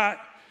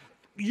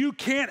 You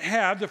can't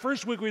have, the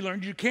first week we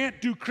learned, you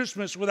can't do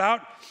Christmas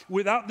without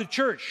the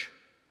church.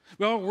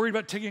 Well, we're worried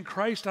about taking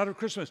Christ out of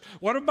Christmas.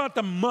 What about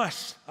the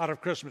muss out of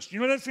Christmas? Do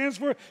you know what that stands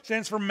for? It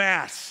stands for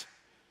Mass.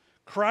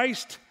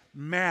 Christ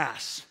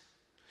Mass.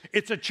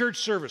 It's a church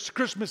service.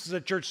 Christmas is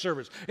a church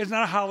service. It's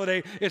not a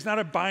holiday. It's not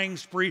a buying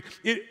spree.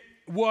 It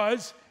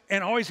was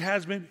and always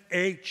has been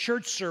a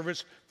church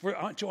service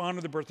to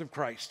honor the birth of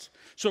Christ.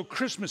 So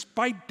Christmas,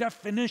 by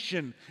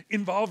definition,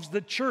 involves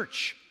the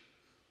church.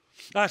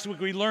 Last week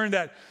we learned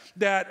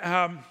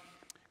that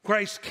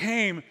Christ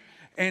came,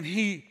 and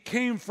he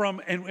came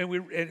from, and we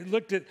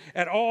looked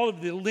at all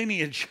of the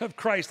lineage of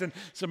Christ and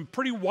some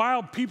pretty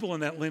wild people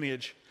in that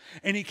lineage.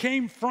 And he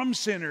came from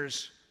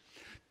sinners,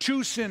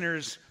 to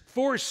sinners,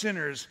 for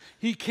sinners.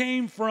 He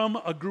came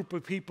from a group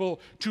of people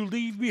to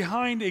leave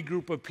behind a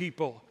group of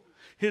people,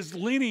 his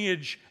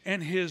lineage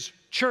and his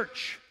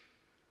church.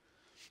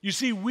 You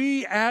see,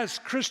 we as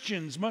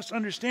Christians must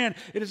understand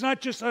it is not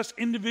just us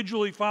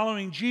individually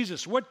following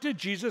Jesus. What did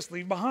Jesus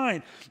leave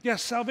behind?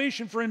 Yes,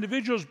 salvation for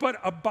individuals, but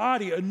a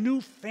body, a new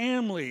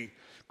family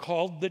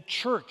called the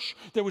church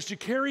that was to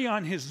carry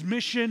on his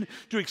mission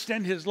to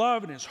extend his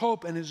love and his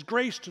hope and his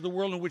grace to the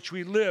world in which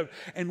we live.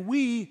 And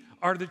we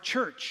are the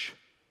church.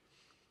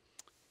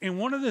 And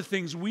one of the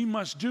things we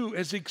must do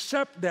is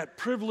accept that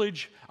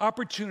privilege,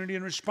 opportunity,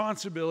 and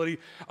responsibility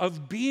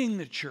of being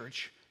the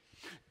church.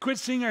 Quit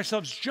seeing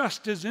ourselves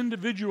just as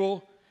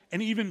individual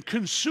and even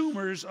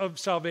consumers of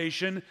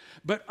salvation,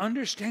 but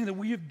understand that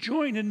we have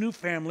joined a new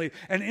family,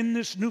 and in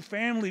this new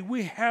family,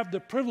 we have the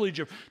privilege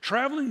of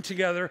traveling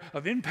together,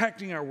 of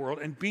impacting our world,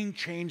 and being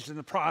changed in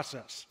the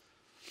process.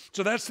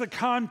 So that's the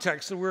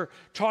context that we're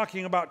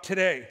talking about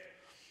today.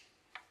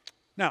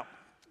 Now,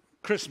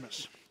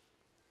 Christmas.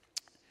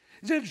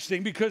 It's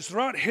interesting because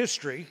throughout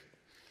history,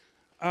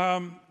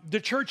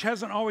 the church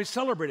hasn't always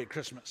celebrated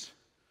Christmas.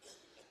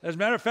 As a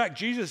matter of fact,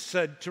 Jesus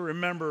said to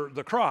remember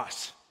the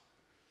cross,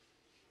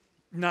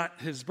 not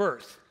his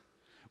birth.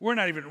 We're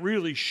not even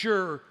really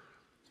sure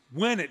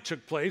when it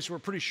took place. We're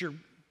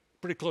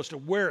pretty close to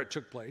where it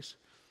took place.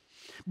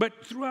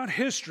 But throughout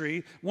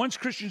history, once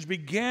Christians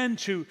began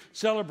to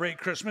celebrate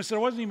Christmas, it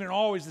wasn't even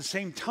always the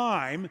same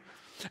time.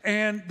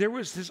 And there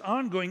was this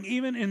ongoing,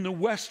 even in the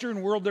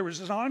Western world, there was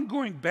this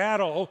ongoing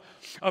battle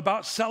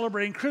about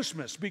celebrating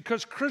Christmas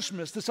because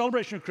Christmas, the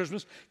celebration of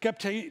Christmas,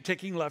 kept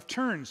taking left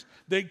turns.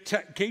 They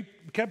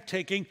kept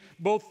taking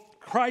both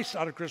Christ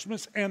out of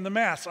Christmas and the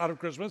Mass out of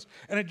Christmas,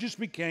 and it just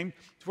became,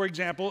 for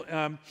example,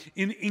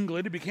 in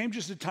England, it became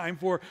just a time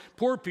for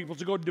poor people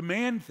to go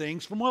demand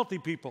things from wealthy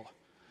people.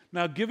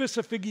 Now, give us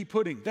a figgy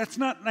pudding. That's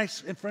not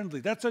nice and friendly.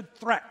 That's a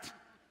threat.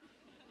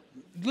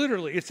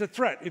 Literally, it's a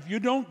threat. If you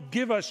don't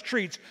give us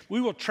treats,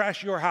 we will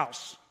trash your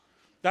house.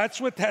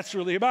 That's what that's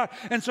really about.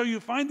 And so you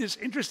find this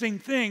interesting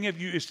thing. If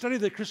you study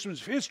the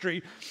Christmas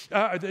history,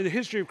 the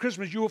history of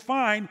Christmas, you will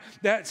find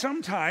that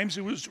sometimes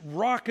it was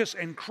raucous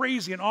and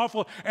crazy and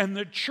awful, and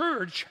the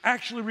church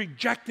actually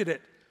rejected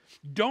it.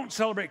 Don't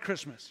celebrate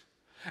Christmas.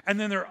 And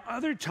then there are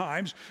other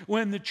times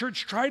when the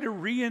church tried to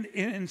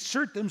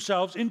reinsert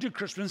themselves into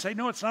Christmas and say,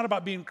 no, it's not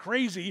about being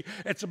crazy.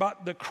 It's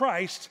about the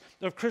Christ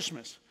of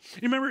Christmas.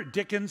 You remember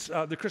Dickens'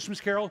 The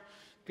Christmas Carol? You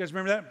guys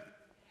remember that?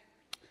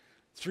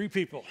 3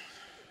 people.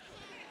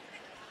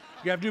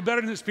 You have to do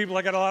better than this, people.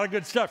 I got a lot of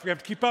good stuff. You have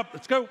to keep up.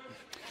 Let's go.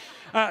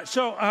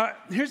 So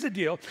here's the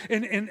deal.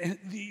 And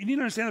you need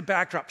to understand the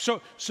backdrop.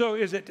 So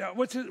is it,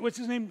 what's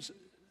his name?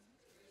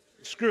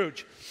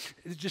 Scrooge.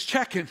 Just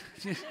checking.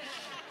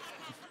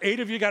 8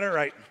 of you got it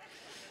right.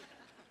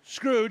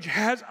 Scrooge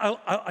has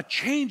a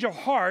change of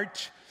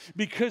heart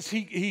because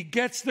he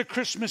gets the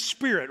Christmas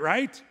spirit,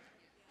 right?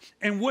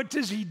 And what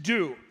does he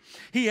do?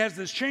 He has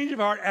this change of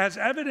heart as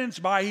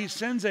evidenced by he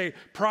sends a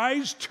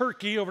prize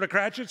turkey over to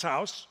Cratchit's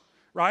house,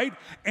 right?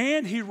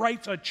 And he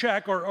writes a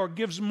check or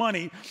gives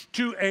money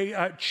to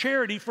a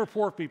charity for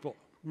poor people.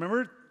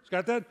 Remember?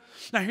 Got that?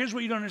 Now, here's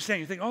what you don't understand.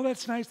 You think, oh,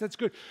 that's nice, that's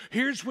good.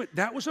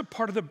 That was a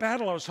part of the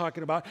battle I was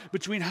talking about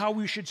between how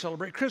we should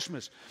celebrate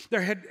Christmas.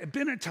 There had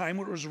been a time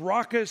where it was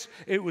raucous,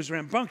 it was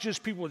rambunctious,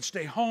 people would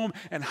stay home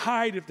and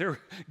hide if they're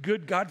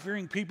good,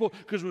 God-fearing people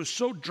because it was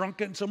so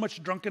drunken, so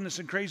much drunkenness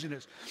and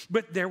craziness.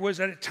 But there was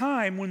at a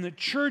time when the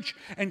church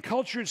and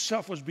culture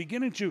itself was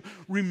beginning to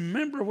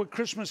remember what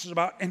Christmas is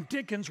about, and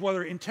Dickens,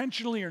 whether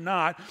intentionally or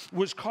not,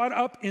 was caught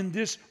up in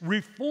this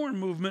reform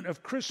movement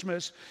of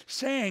Christmas,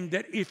 saying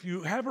that if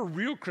you have a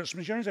real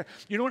Christmas, you understand,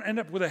 you don't end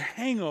up with a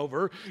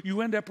hangover,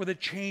 you end up with a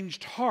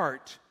changed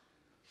heart.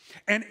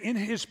 And in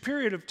his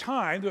period of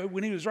time,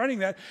 when he was writing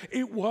that,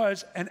 it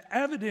was an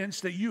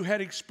evidence that you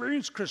had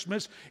experienced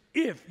Christmas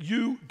if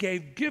you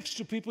gave gifts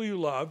to people you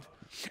loved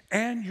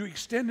and you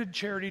extended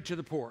charity to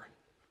the poor.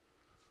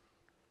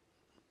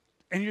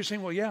 And you're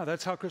saying, well, yeah,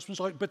 that's how Christmas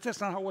was, but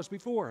that's not how it was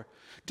before.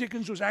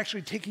 Dickens was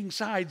actually taking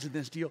sides in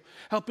this deal,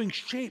 helping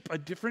shape a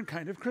different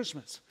kind of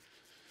Christmas.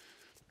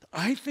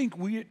 I think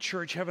we at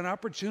church have an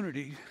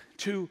opportunity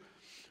to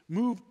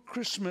move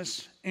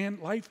Christmas and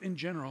life in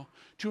general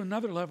to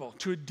another level,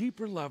 to a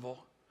deeper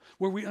level,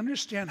 where we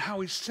understand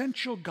how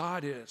essential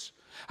God is,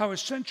 how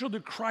essential the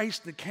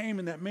Christ that came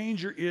in that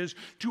manger is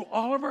to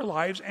all of our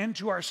lives and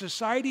to our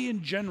society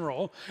in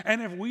general.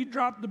 And if we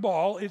drop the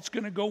ball, it's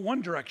going to go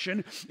one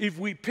direction. If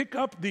we pick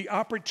up the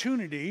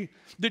opportunity,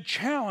 the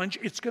challenge,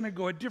 it's going to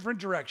go a different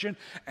direction.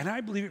 And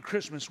I believe at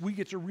Christmas, we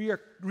get to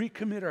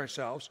recommit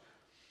ourselves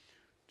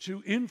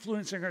to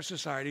influencing our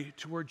society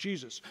toward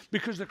Jesus.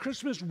 Because the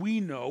Christmas we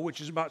know, which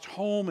is about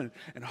home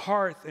and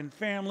hearth and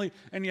family,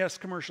 and yes,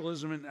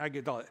 commercialism, and I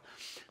get all that.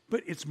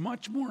 But it's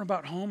much more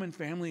about home and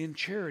family and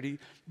charity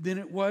than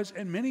it was,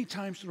 and many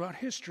times throughout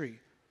history.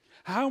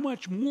 How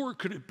much more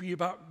could it be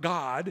about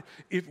God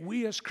if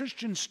we as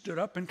Christians stood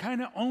up and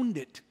kind of owned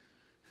it?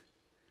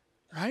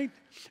 Right?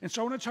 And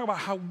so I want to talk about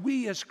how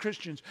we as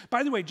Christians,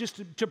 by the way,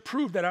 just to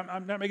prove that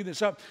I'm not making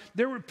this up,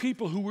 there were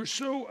people who were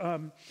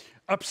so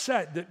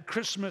upset that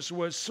Christmas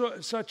was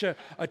such a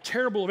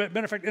terrible event.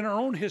 Matter of fact, in our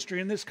own history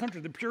in this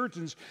country, the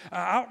Puritans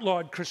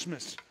outlawed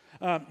Christmas.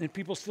 And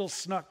people still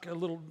snuck a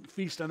little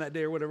feast on that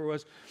day or whatever it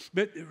was.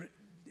 But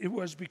it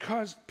was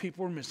because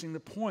people were missing the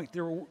point.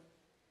 They were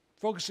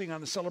focusing on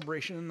the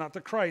celebration and not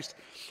the Christ.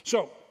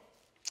 So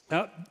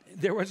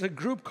there was a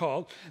group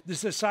called the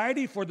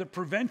Society for the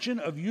Prevention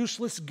of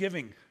Useless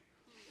Giving.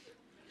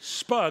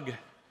 SPUG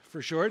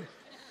for short.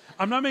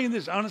 I'm not making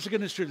this, honest to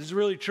goodness truth. This is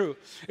really true.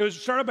 It was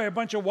started by a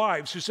bunch of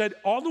wives who said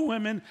all the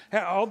women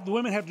have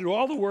to do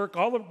all the work,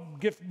 all the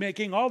gift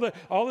making, all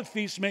the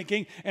feast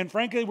making, and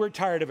frankly, we're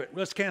tired of it.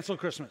 Let's cancel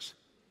Christmas.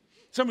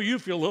 Some of you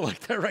feel a little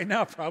like that right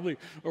now, probably,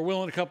 or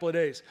will in a couple of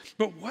days.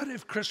 But what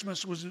if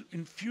Christmas was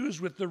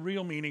infused with the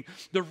real meaning,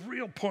 the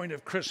real point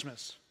of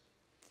Christmas?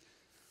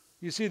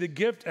 You see, the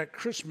gift at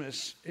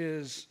Christmas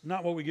is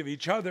not what we give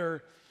each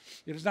other.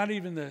 It is not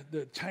even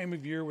the time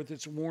of year with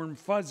its warm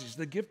fuzzies.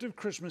 The gift of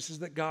Christmas is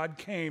that God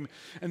came,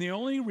 and the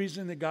only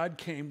reason that God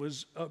came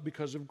was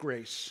because of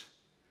grace.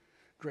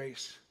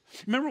 Grace.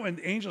 Remember when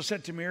the angel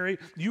said to Mary,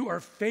 you are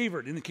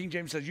favored, and the King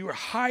James says, you are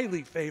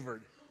highly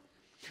favored.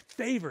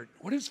 Favored.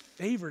 What does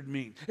favored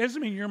mean? It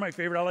doesn't mean you're my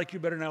favorite, I like you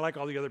better than I like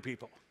all the other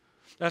people.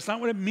 That's not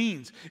what it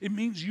means. It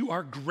means you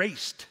are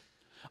graced.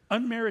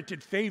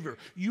 Unmerited favor.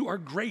 You are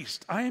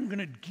graced. I am going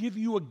to give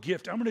you a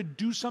gift. I'm going to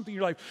do something in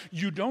your life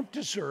you don't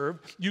deserve.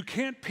 You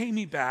can't pay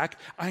me back.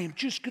 I am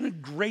just going to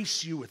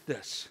grace you with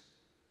this.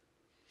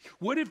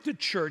 What if the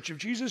church of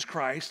Jesus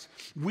Christ,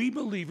 we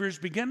believers,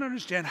 began to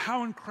understand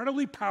how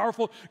incredibly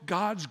powerful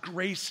God's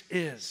grace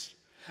is?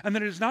 And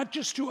that it is not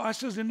just to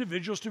us as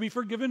individuals to be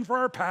forgiven for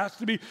our past,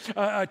 to be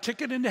a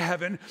ticket into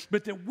heaven,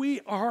 but that we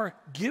are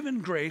given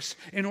grace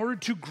in order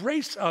to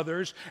grace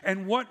others.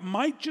 And what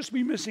might just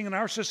be missing in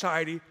our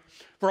society,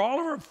 for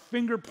all of our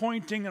finger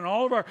pointing and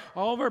all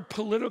of our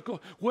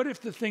political, what if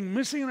the thing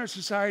missing in our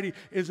society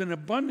is an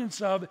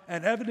abundance of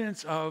and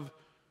evidence of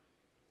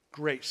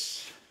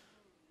grace?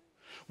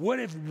 What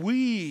if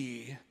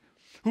we,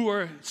 who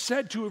are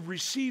said to have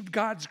received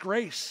God's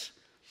grace,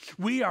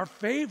 we are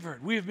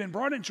favored. We have been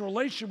brought into a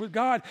relationship with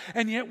God,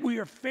 and yet we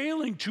are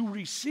failing to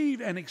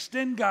receive and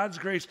extend God's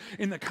grace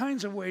in the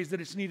kinds of ways that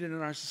it's needed in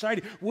our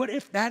society? What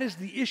if that is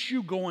the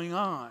issue going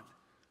on?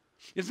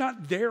 It's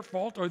not their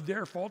fault or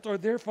their fault or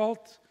their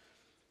fault.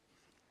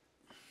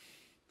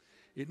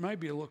 It might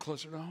be a little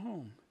closer to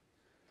home.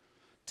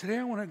 Today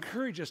I want to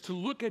encourage us to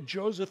look at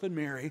Joseph and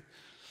Mary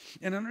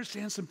and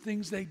understand some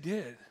things they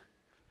did,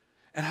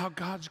 and how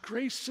God's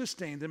grace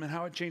sustained them and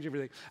how it changed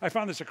everything. I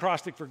found this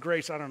acrostic for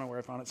grace. I don't know where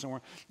I found it somewhere.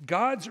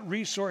 God's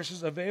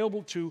resources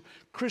available to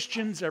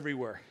Christians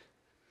everywhere.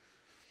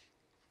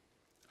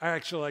 I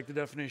actually like the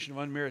definition of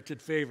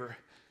unmerited favor.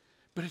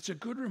 But it's a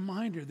good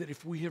reminder that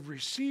if we have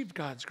received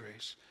God's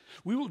grace,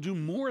 we will do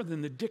more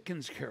than the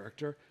Dickens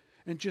character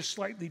and just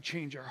slightly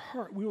change our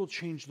heart. We will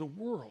change the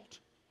world.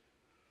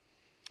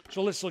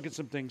 So let's look at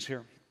some things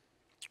here.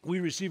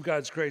 We receive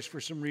God's grace for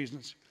some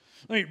reasons.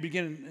 Let me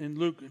begin in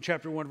Luke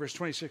chapter 1, verse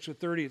 26 to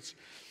 30.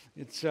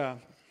 In the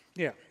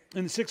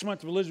 6th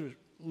month of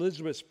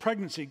Elizabeth's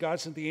pregnancy,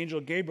 God sent the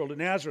angel Gabriel to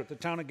Nazareth, the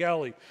town of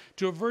Galilee,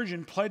 to a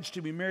virgin pledged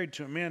to be married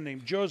to a man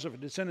named Joseph, a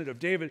descendant of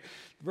David.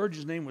 The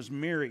virgin's name was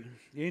Mary.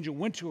 The angel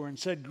went to her and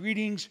said,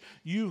 greetings,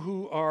 you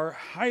who are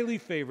highly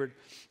favored,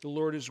 the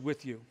Lord is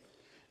with you.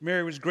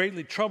 Mary was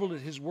greatly troubled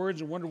at his words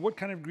and wondered what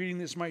kind of greeting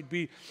this might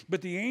be.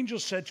 But the angel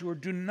said to her,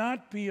 do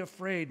not be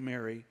afraid,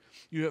 Mary.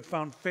 You have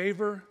found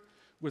favor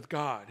with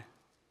God.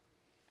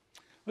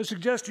 I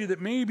suggest to you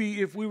that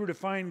maybe if we were to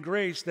find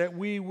grace, that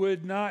we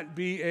would not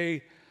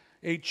be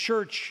a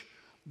church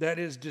that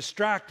is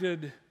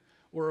distracted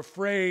or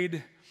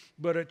afraid,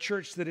 but a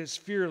church that is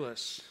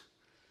fearless.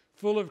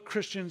 full of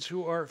Christians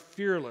who are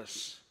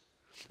fearless.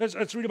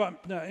 Let's read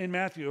about in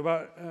Matthew,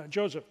 about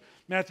Joseph.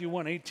 Matthew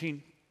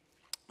 1:18.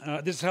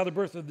 This is how the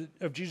birth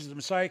of Jesus the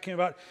Messiah came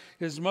about.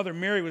 His mother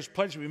Mary was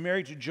pledged to be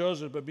married to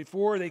Joseph, but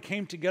before they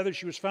came together,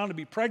 she was found to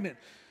be pregnant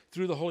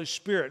through the Holy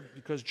Spirit.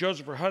 Because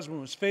Joseph, her husband,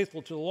 was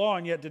faithful to the law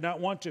and yet did not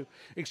want to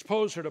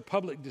expose her to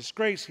public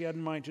disgrace, he had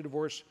in mind to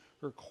divorce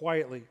her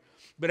quietly.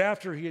 But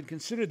after he had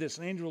considered this,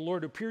 an angel of the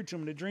Lord appeared to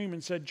him in a dream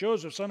and said,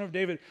 Joseph, son of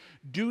David,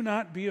 do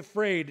not be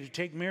afraid to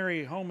take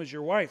Mary home as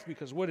your wife,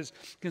 because what is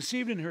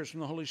conceived in her is from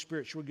the Holy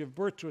Spirit. She will give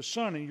birth to a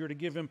son, and you're to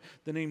give him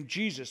the name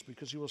Jesus,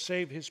 because he will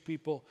save his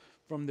people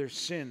from their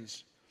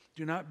sins.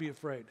 Do not be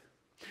afraid.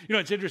 You know,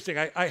 it's interesting.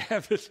 I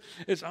have this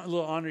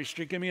little honorary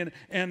streak in me,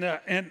 and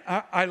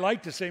I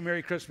like to say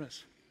Merry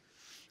Christmas.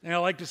 And I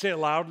like to say it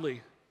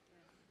loudly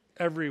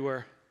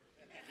everywhere.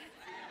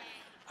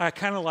 I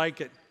kind of like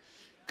it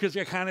because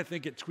I kind of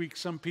think it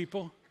tweaks some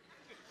people.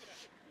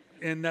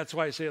 And that's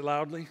why I say it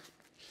loudly.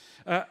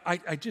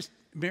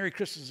 Merry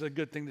Christmas is a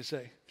good thing to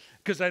say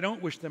because I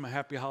don't wish them a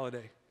happy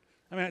holiday.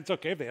 I mean, it's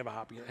okay if they have a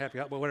happy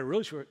holiday, but what I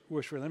really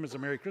wish for them is a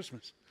Merry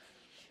Christmas,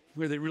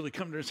 where they really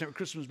come to understand what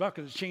Christmas is about,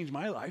 because it's changed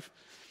my life.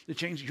 It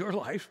changed your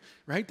life,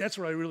 right? That's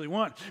what I really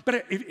want.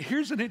 But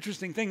here's an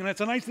interesting thing, and that's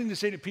a nice thing to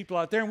say to people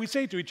out there, and we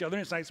say it to each other,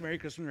 and it's nice, Merry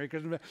Christmas, Merry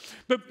Christmas.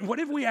 But what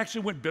if we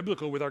actually went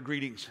biblical with our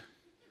greetings?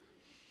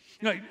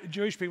 You know,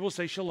 Jewish people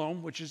say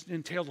shalom, which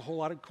entails a whole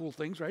lot of cool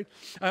things, right?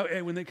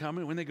 When they come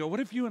and when they go. What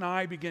if you and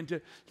I begin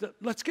to,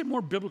 let's get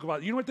more biblical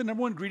about it. You know what the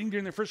number one greeting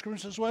during their first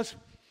Christmas was?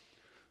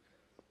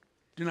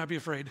 Do not be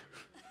afraid.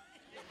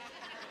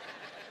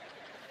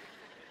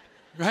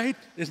 Right?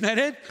 Isn't that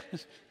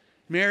it?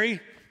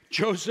 Mary,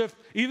 Joseph,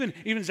 even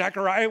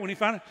Zechariah, when he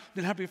found it,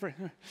 do not be afraid.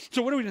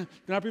 So what do we do? Do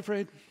not be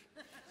afraid.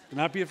 Do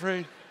not be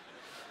afraid.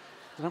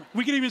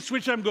 We can even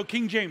switch up and go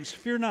King James.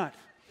 Fear not.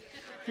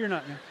 Fear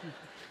not.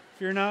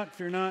 Fear not,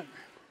 fear not,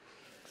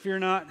 fear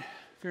not,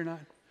 fear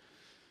not.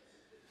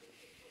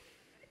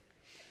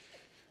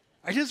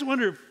 I just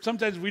wonder if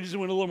sometimes we just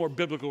went a little more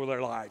biblical with our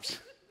lives.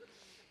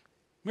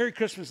 Merry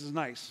Christmas is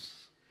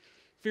nice.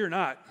 Fear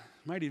not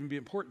might even be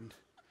important.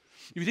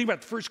 If you think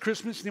about the first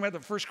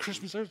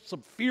Christmas, there's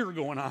some fear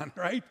going on,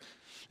 right?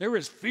 There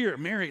was fear.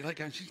 Mary,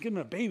 like she's giving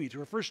a baby to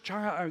her first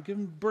child,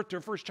 giving birth to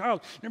her first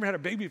child. Never had a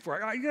baby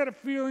before. I got a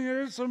feeling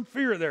there's some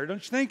fear there,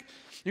 don't you think?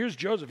 Here's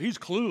Joseph. He's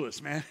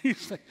clueless, man.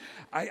 He's like,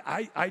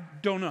 I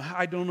don't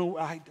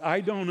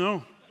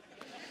know.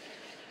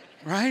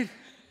 Right?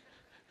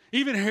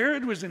 Even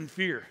Herod was in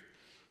fear,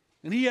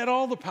 and he had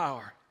all the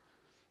power,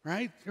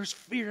 right? There's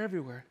fear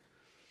everywhere.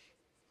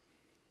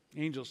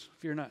 Angels,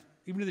 fear not.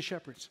 Even to the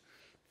shepherds,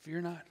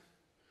 fear not.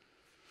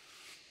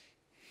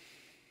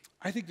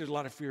 I think there's a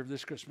lot of fear of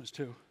this Christmas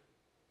too.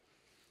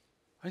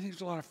 I think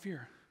there's a lot of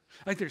fear.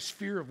 I think there's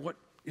fear of what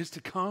is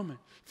to come, and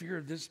fear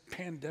of this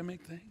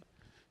pandemic thing,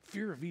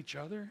 fear of each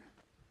other.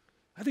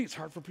 I think it's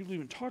hard for people to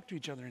even talk to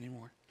each other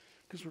anymore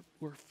because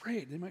we're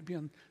afraid they might be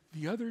on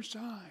the other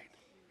side.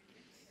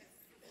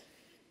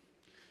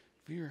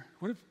 Fear.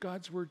 What if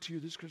God's word to you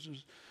this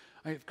Christmas,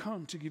 I have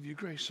come to give you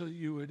grace so that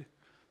you would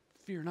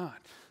fear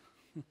not.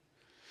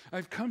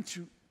 I've come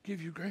to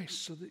give you grace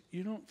so that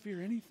you don't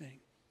fear anything.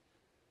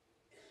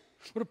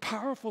 What a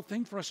powerful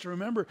thing for us to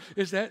remember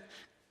is that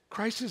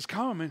Christ has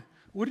come, and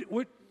what are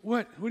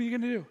you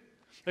going to do?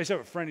 I used to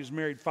have a friend who's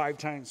married 5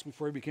 times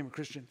before he became a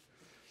Christian.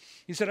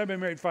 He said, I've been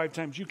married 5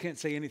 times. You can't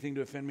say anything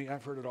to offend me.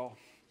 I've heard it all.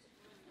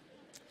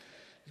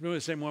 He's been with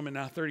the same woman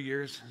now 30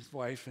 years, his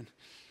wife, and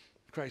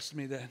Christ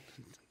made that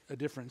a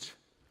difference.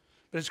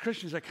 But as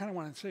Christians, I kind of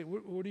want to say,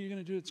 what are you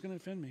going to do that's going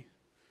to offend me?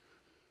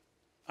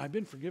 I've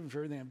been forgiven for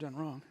everything I've done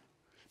wrong.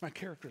 My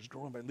character is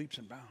growing by leaps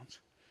and bounds.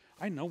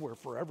 I know where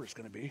forever is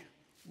going to be.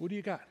 What do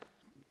you got?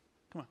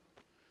 Come on.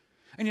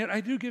 And yet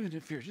I do give it in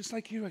fear, just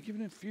like you. I give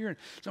it in fear. And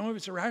some of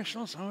it's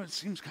irrational, some of it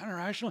seems kind of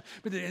rational.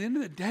 But at the end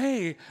of the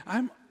day,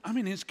 I'm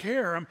in his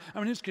care. I'm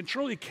in his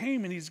control. He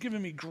came and he's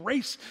given me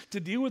grace to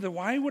deal with it.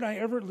 Why would I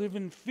ever live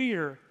in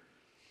fear?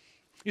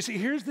 You see,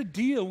 here's the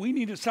deal. We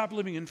need to stop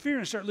living in fear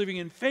and start living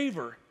in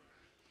favor.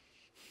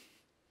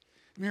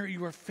 Mary,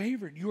 you are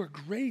favored. You are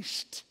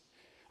graced.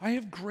 I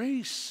have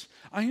grace.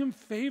 I am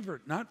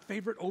favored, not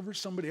favored over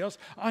somebody else.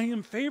 I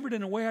am favored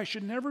in a way I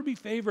should never be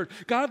favored.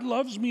 God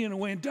loves me in a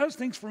way and does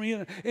things for me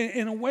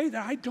in a way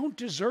that I don't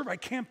deserve. I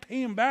can't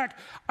pay him back.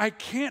 I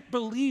can't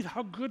believe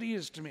how good he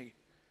is to me.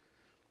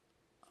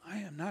 I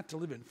am not to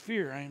live in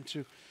fear. I am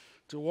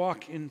to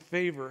walk in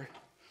favor.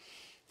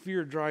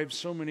 Fear drives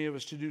so many of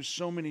us to do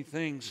so many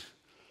things.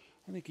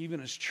 I think even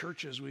as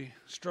churches we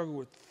struggle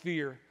with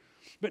fear.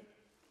 But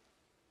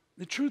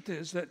the truth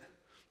is that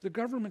the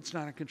government's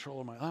not in control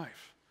of my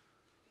life.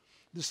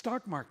 The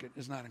stock market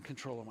is not in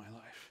control of my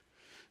life.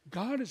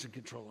 God is in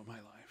control of my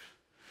life.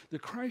 The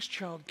Christ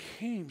child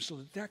came so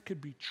that that could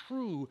be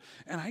true,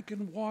 and I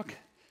can walk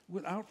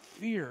without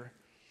fear.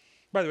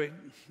 By the way,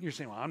 you're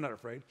saying, well, I'm not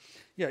afraid.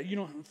 Yeah,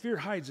 fear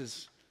hides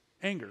as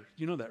anger.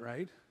 You know that,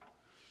 right?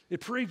 It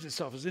parades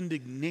itself as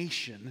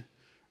indignation,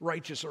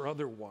 righteous or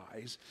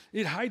otherwise.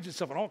 It hides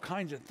itself in all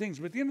kinds of things,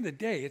 but at the end of the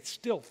day, it's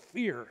still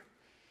fear.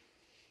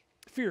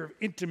 fear of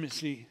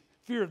intimacy,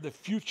 fear of the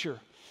future,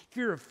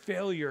 fear of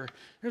failure.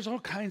 There's all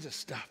kinds of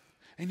stuff.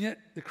 And yet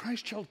the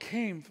Christ child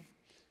came.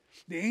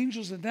 The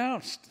angels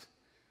announced,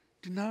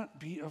 do not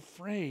be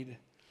afraid.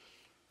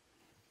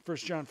 1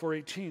 John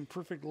 4:18,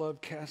 perfect love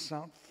casts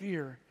out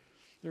fear.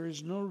 There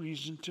is no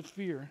reason to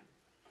fear.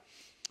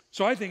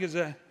 So I think as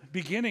a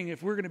beginning,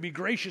 if we're going to be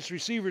gracious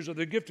receivers of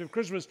the gift of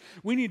Christmas,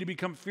 we need to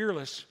become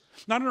fearless.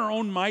 Not in our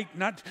own might,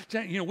 not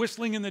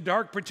whistling in the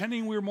dark,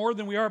 pretending we're more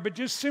than we are, but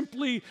just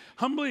simply,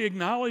 humbly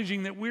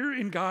acknowledging that we're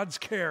in God's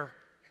care.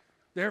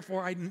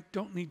 Therefore, I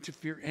don't need to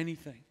fear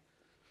anything.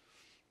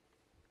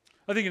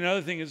 I think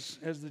another thing is,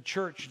 as the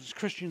church, as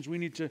Christians, we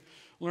need to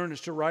learn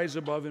is to rise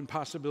above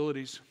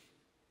impossibilities.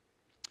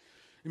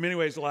 In many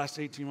ways, the last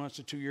 18 months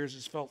to 2 years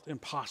has felt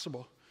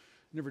impossible.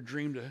 Never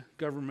dreamed a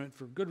government,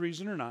 for good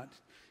reason or not,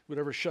 would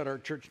ever shut our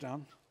church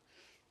down,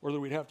 or that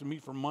we'd have to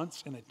meet for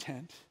months in a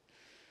tent,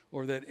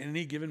 or that in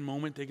any given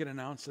moment they could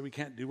announce that we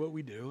can't do what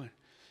we do.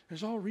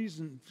 There's all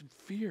reason,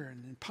 fear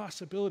and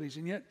impossibilities,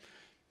 and yet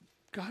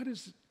God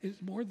is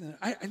more than that.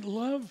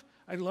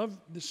 I love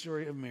the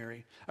story of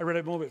Mary. I read a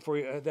little bit for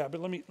you that,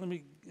 but let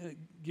me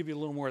give you a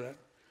little more of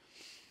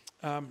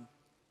that.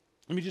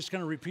 Let me just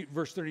kind of repeat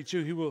verse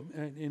 32. He will,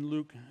 in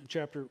Luke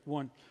chapter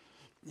 1,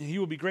 he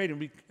will be great and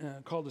be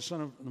called the Son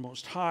of the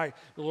Most High.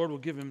 The Lord will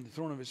give him the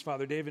throne of his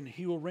father David, and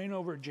he will reign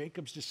over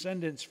Jacob's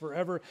descendants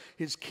forever.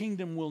 His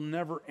kingdom will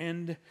never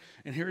end.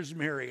 And here's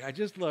Mary. I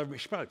just love her.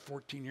 She's probably a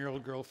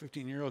 14-year-old girl,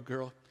 15-year-old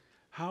girl.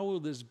 How will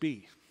this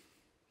be?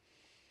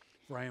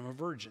 For I am a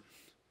virgin.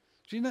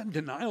 She's not in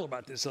denial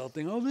about this whole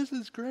thing. Oh, this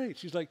is great.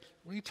 She's like,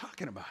 what are you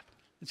talking about?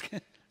 It's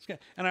good.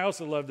 And I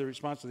also love the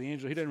response of the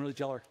angel. He didn't really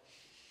tell her.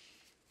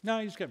 No,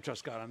 you just got to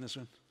trust God on this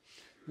one.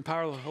 The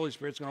power of the Holy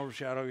Spirit's going to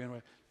overshadow you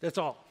anyway. That's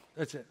all.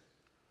 That's it.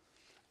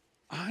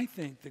 I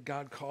think that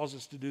God calls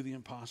us to do the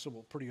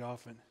impossible pretty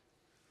often.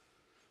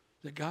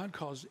 And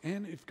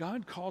if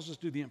God calls us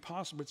to do the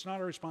impossible, it's not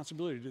our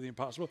responsibility to do the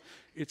impossible.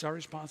 It's our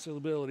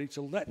responsibility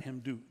to let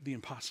him do the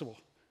impossible.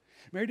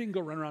 Mary didn't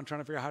go run around trying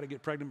to figure out how to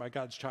get pregnant with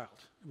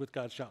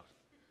God's child.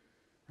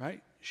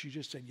 Right? She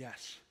just said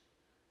yes.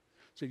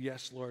 Said,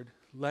 yes, Lord,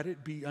 let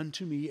it be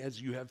unto me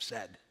as you have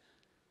said.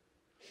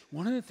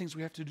 One of the things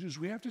we have to do is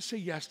we have to say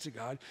yes to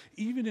God,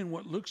 even in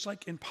what looks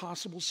like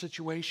impossible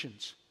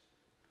situations.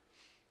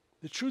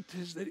 The truth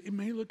is that it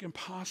may look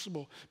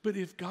impossible, but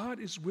if God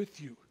is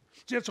with you,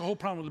 see, that's the whole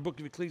problem with the book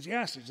of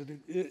Ecclesiastes.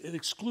 It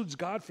excludes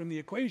God from the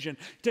equation.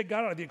 Take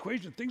God out of the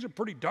equation, things are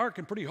pretty dark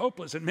and pretty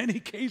hopeless in many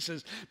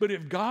cases. But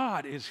if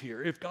God is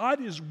here, if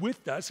God is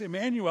with us,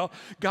 Emmanuel,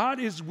 God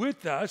is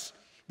with us,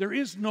 there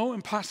is no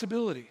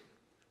impossibility.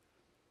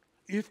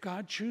 If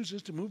God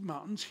chooses to move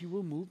mountains, he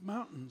will move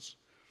mountains.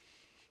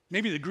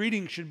 Maybe the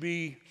greeting should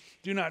be,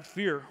 do not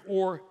fear,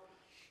 or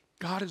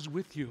God is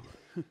with you.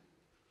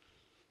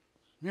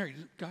 Mary,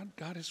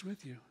 God is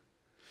with you.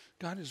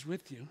 God is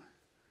with you.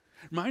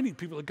 Reminding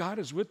people that God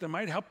is with them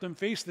might help them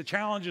face the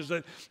challenges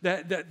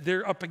that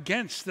they're up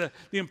against, the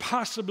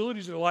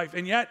impossibilities of their life.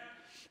 And yet,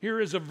 here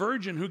is a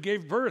virgin who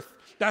gave birth.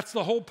 That's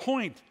the whole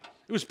point.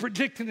 It was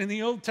predicted in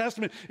the Old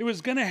Testament. It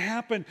was going to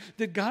happen,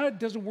 that God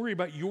doesn't worry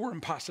about your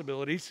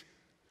impossibilities.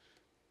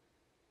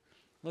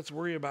 Let's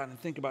worry about and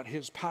think about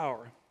his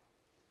power.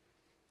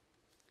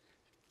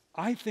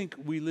 I think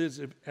we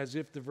live as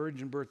if the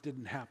virgin birth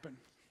didn't happen,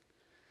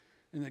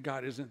 and that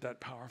God isn't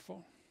that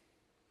powerful,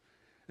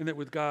 and that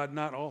with God,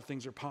 not all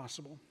things are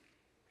possible.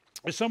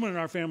 There's someone in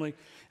our family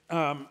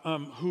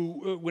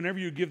who, whenever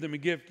you give them a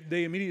gift,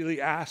 they immediately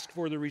ask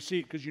for the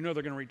receipt because you know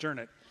they're going to return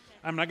it.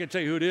 I'm not going to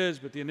tell you who it is,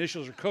 but the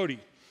initials are Cody.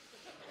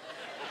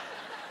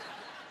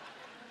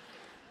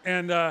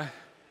 And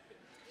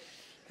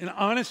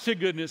honest to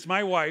goodness,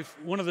 my wife,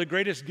 one of the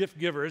greatest gift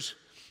givers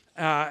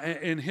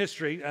in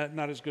history,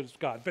 not as good as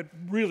God, but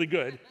really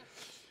good,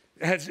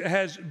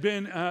 has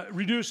been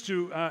reduced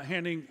to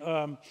handing,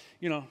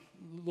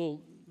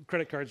 little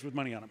credit cards with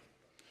money on them,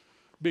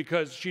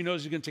 because she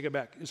knows he's going to take it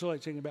back. It's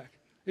like taking it back.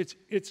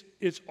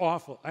 It's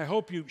awful. I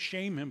hope you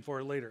shame him for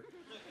it later.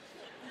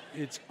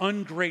 It's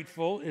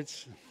ungrateful.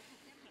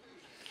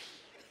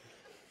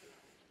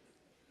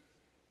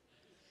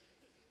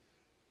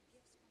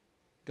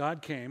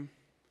 God came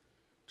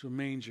to a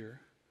manger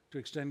to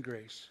extend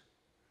grace.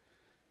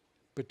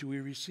 But do we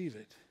receive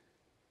it?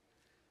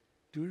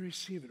 Do we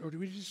receive it? Or do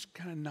we just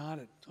kind of nod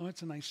it? Oh,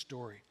 it's a nice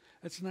story.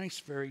 That's a nice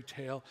fairy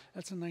tale.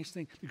 That's a nice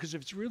thing. Because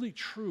if it's really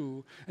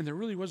true, and there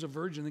really was a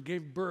virgin that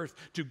gave birth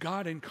to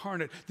God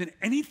incarnate, then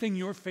anything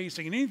you're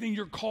facing and anything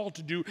you're called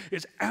to do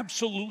is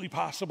absolutely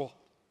possible.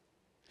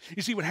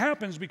 You see, what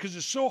happens, because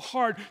it's so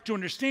hard to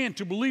understand,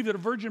 to believe that a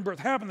virgin birth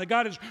happened, that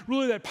God is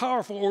really that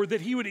powerful, or that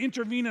he would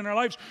intervene in our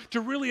lives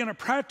to really, on a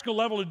practical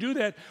level, to do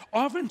that,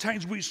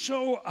 oftentimes we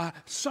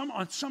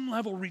on some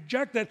level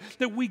reject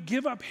that we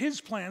give up his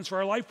plans for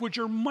our life, which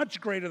are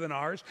much greater than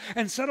ours,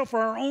 and settle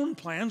for our own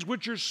plans,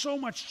 which are so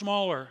much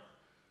smaller.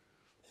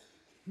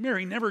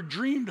 Mary never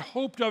dreamed,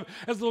 hoped of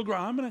as a little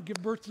girl, I'm going to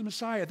give birth to the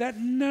Messiah. That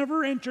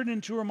never entered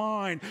into her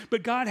mind.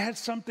 But God had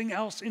something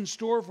else in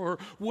store for her.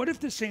 What if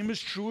the same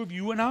is true of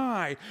you and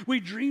I? We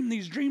dream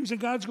these dreams and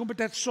God's going, but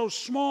that's so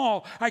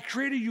small. I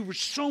created you for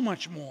so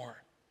much more.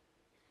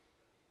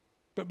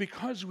 But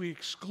because we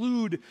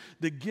exclude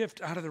the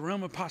gift out of the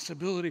realm of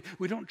possibility,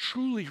 we don't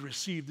truly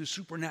receive the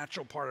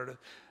supernatural part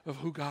of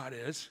who God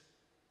is.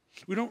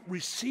 We don't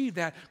receive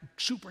that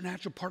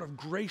supernatural part of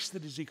grace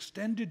that is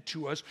extended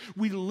to us.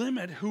 We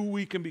limit who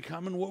we can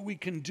become and what we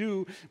can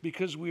do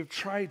because we have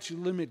tried to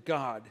limit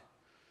God.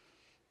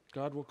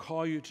 God will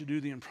call you to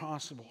do the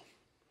impossible.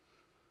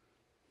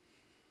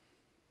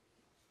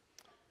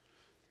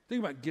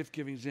 Think about gift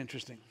giving is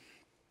interesting.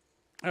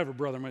 I have a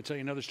brother, I'm going to tell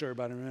you another story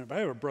about him in a minute, but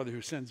I have a brother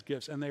who sends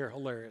gifts, and they are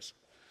hilarious.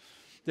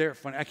 They're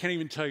funny. I can't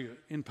even tell you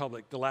in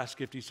public the last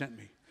gift he sent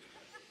me.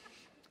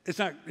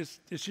 It's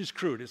just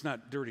crude. It's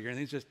not dirty or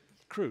anything. It's just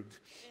crude.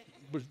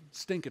 But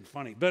stinking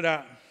funny.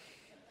 But,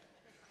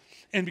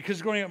 and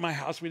because growing up in my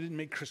house, we didn't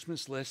make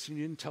Christmas lists, and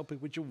you didn't tell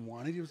people what you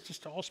wanted. It was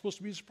just all supposed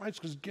to be a surprise,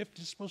 because gift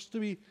is supposed to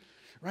be,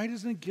 right?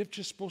 Isn't a gift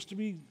just supposed to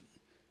be,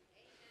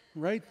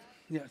 right?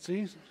 Yeah,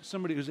 see?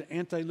 Somebody who's an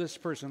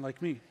anti-list person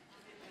like me.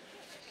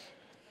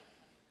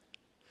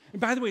 And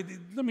by the way,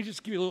 let me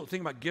just give you a little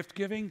thing about gift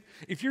giving.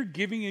 If you're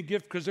giving a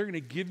gift because they're going to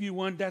give you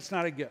one, that's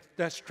not a gift.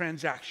 That's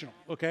transactional,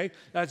 okay?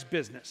 That's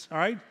business, all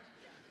right?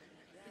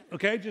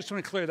 Okay, just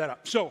want to clear that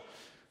up. So,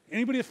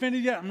 anybody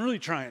offended yet? I'm really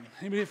trying.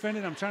 Anybody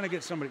offended? I'm trying to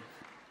get somebody.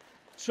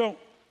 So,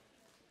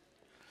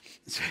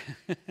 it's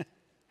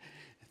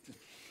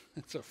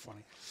so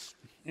funny.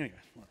 Anyway,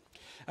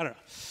 I don't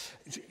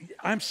know.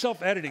 I'm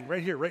self-editing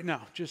right here, right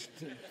now. Just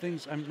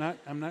things I'm not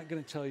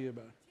going to tell you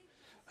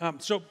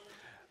about. So,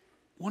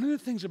 one of the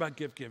things about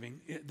gift giving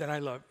that I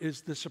love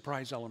is the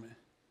surprise element.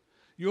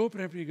 You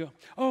open it up and you go,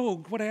 oh,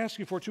 what I asked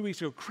you for 2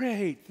 weeks ago,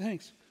 great,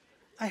 thanks.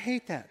 I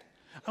hate that.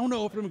 I want to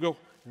open them and go,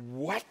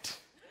 what?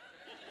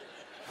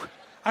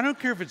 I don't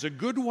care if it's a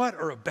good what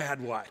or a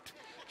bad what.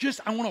 Just,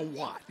 I want a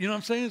what. You know what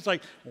I'm saying? It's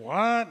like,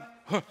 what?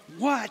 Huh,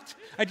 what?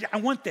 I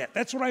want that.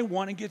 That's what I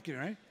want in gift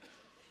giving, right?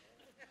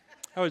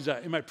 I was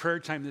in my prayer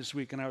time this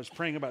week, and I was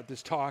praying about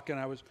this talk, and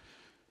I was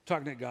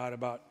talking to God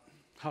about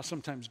how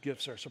sometimes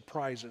gifts are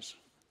surprises.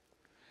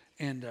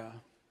 And I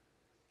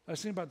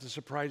was thinking about the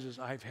surprises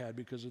I've had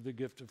because of the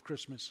gift of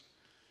Christmas,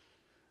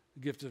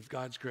 the gift of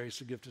God's grace,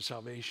 the gift of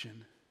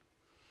salvation.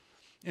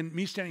 And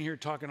me standing here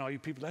talking to all you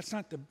people, that's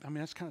kind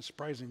of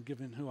surprising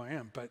given who I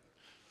am, but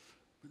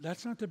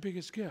that's not the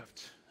biggest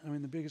gift. The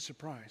biggest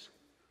surprise.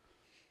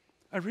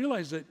 I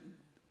realized that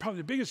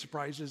probably the biggest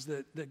surprise is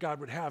that God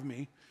would have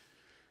me.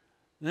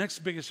 The next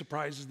biggest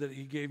surprise is that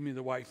he gave me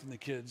the wife and the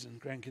kids and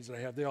grandkids that I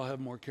have. They all have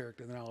more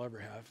character than I'll ever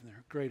have, and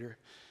they're greater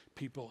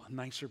people,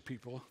 nicer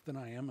people than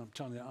I am. I'm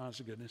telling you the honest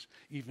to goodness,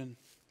 even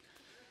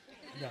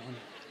that one.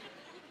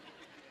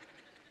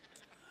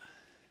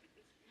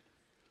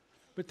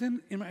 But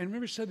then, I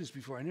never said this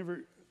before, I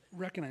never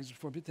recognized it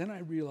before, but then I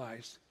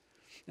realized,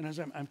 and as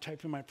I'm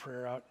typing my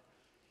prayer out,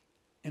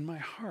 in my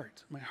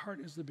heart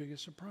is the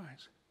biggest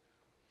surprise.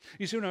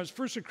 You see, when I was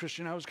first a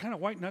Christian, I was kind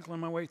of white-knuckling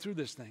my way through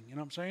this thing, you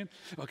know what I'm saying?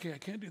 Okay, I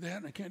can't do that,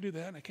 and I can't do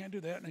that, and I can't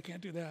do that, and I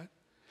can't do that.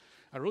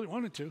 I really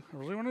wanted to. I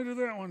really want to do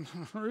that one.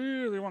 I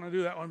really want to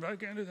do that one, but I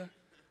can't do that.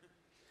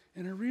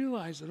 And I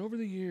realized that over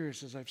the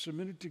years, as I've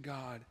submitted to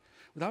God,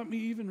 without me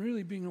even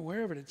really being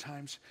aware of it at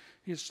times,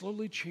 he has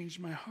slowly changed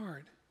my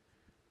heart.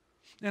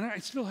 And I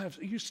still have,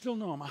 you still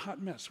know I'm a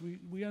hot mess.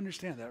 We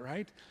understand that,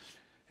 right?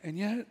 And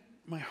yet,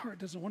 my heart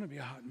doesn't want to be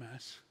a hot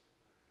mess.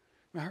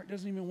 My heart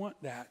doesn't even want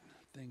that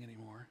thing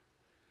anymore.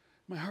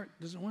 My heart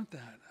doesn't want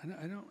that.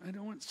 I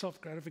don't want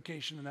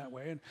self-gratification in that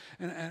way,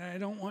 and I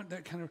don't want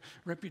that kind of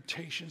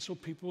reputation. So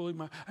people,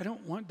 I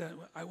don't want that.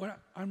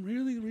 I'm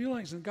really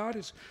realizing God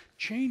is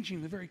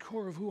changing the very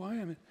core of who I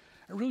am.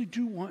 I really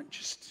do want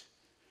just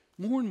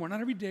more and more. Not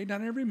every day,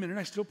 not every minute.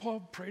 I still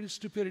pray to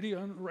stupidity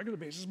on a regular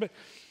basis, but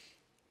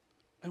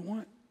I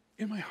want,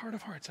 in my heart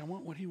of hearts, I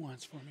want what He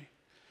wants for me,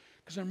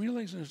 because I'm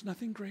realizing there's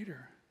nothing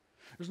greater.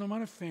 There's no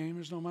amount of fame.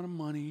 There's no amount of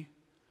money.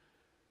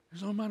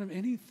 There's no amount of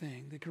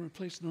anything that can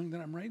replace knowing that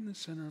I'm right in the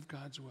center of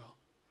God's will.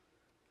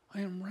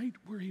 I am right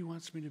where He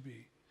wants me to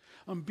be.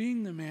 I'm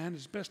being the man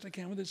as best I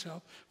can with His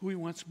help, who He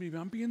wants me to be.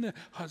 I'm being the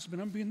husband.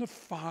 I'm being the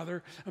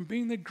father. I'm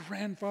being the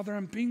grandfather.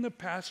 I'm being the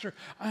pastor.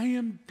 I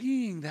am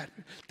being that.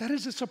 That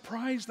is a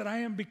surprise that I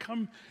am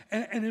become,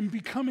 and in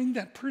becoming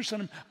that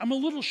person, I'm a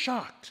little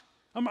shocked.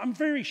 I'm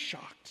very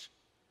shocked.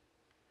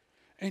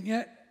 And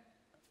yet,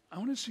 I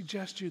want to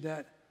suggest to you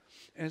that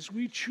as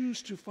we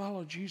choose to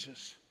follow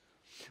Jesus,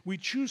 we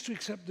choose to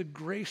accept the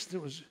grace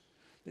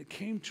that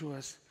came to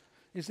us,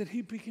 is that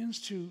He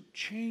begins to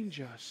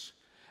change us.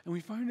 And we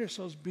find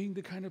ourselves being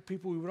the kind of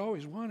people we would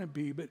always want to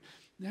be, but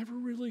never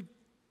really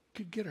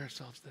could get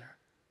ourselves there.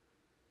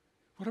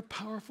 What a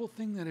powerful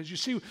thing that is. You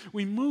see,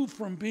 we move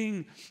from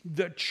being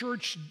the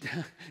church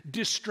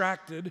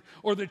distracted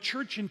or the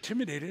church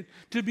intimidated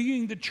to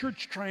being the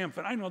church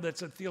triumphant. I know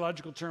that's a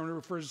theological term that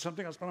refers to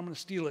something else, but I'm going to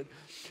steal it.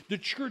 The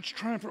church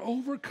triumphant,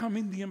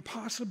 overcoming the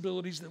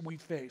impossibilities that we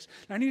face.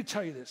 Now, I need to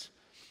tell you this.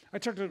 I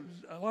talked to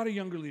a lot of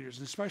younger leaders,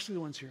 and especially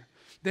the ones here.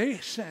 They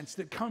sense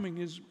that coming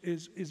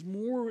is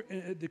more,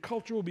 the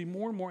culture will be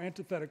more and more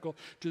antithetical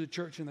to the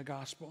church and the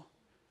gospel.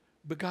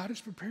 But God is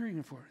preparing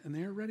them for it, and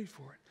they are ready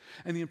for it.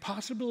 And the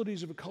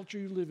impossibilities of a culture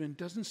you live in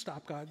doesn't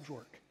stop God's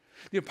work.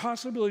 The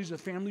impossibilities of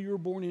the family you were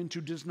born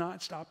into does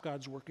not stop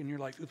God's work in your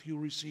life if you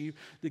receive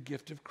the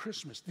gift of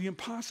Christmas. The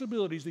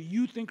impossibilities that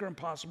you think are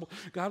impossible,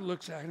 God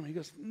looks at them and he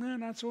goes, no,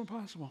 not so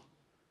impossible.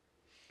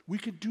 We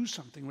could do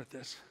something with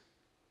this.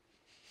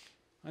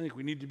 I think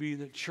we need to be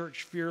the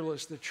church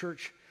fearless, the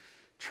church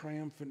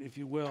triumphant, if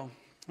you will.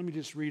 Let me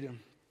just read a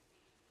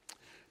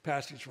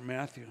passage from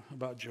Matthew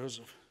about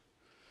Joseph.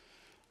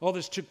 All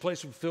this took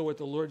place to fulfill what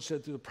the Lord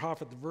said through the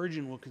prophet. The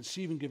virgin will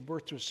conceive and give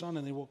birth to a son,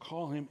 and they will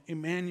call him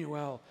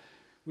Emmanuel,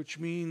 which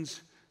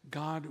means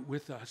God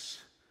with us.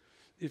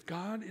 If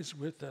God is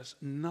with us,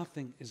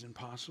 nothing is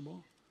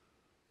impossible.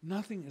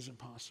 Nothing is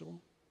impossible.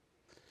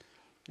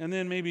 And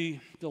then maybe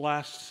the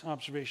last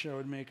observation I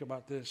would make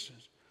about this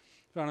is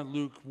found in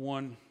Luke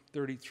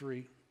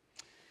 1:33.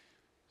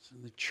 So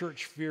the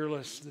church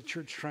fearless, the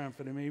church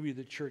triumphant, and maybe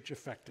the church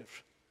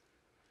effective.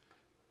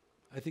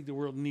 I think the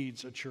world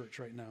needs a church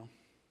right now.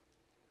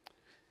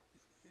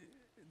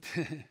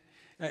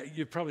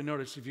 You've probably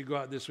noticed if you go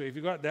out this way, if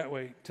you go out that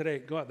way today,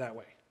 go out that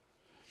way.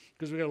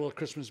 Because we got a little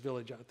Christmas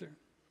village out there.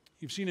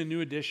 You've seen a new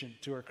addition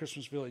to our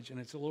Christmas village, and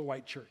it's a little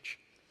white church.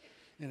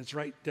 And it's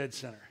right dead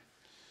center.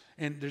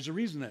 And there's a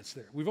reason that's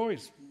there. We've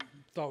always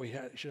thought we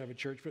should have a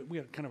church, but we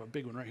had kind of a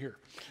big one right here.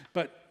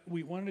 But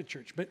we wanted a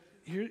church. But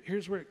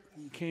here's where it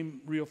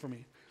came real for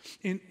me.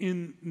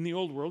 In the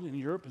old world, in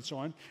Europe and so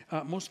on,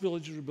 most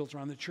villages were built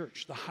around the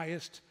church. The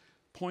highest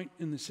point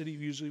in the city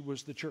usually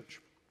was the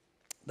church.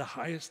 The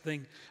highest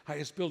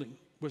building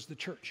was the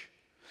church.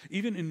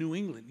 Even in New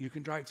England, you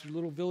can drive through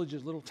little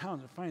villages, little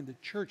towns, and find the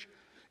church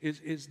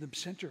is the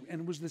center.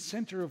 And it was the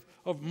center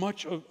of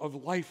much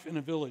of life in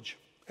a village,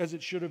 as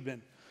it should have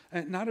been.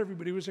 And not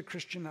everybody was a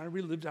Christian, not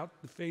everybody lived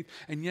out the faith,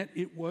 and yet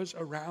it was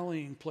a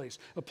rallying place,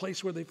 a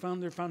place where they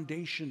found their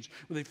foundations,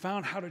 where they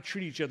found how to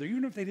treat each other,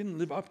 even if they didn't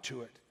live up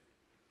to it.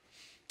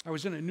 I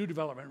was in a new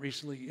development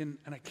recently, and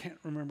I can't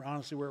remember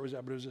honestly where it was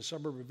at, but it was a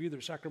suburb of either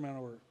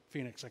Sacramento or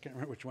Phoenix. I can't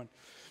remember which one.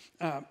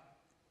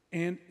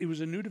 And it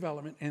was a new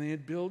development, and they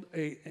had built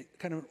a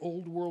kind of an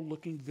old world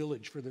looking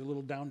village for their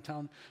little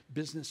downtown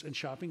business and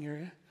shopping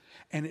area.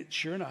 And it,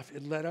 sure enough,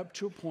 it led up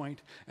to a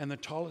point, and the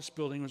tallest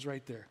building was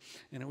right there,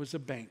 and it was a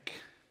bank.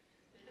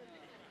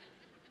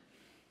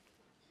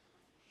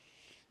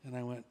 And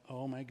I went,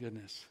 oh my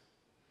goodness,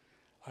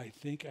 I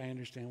think I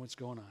understand what's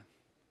going on.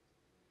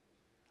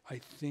 I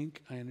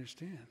think I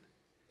understand.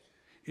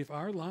 If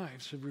our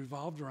lives have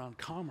revolved around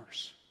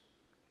commerce,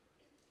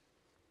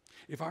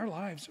 if our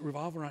lives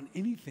revolve around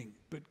anything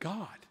but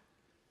God,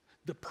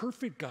 the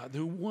perfect God,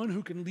 the one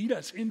who can lead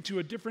us into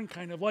a different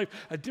kind of life,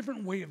 a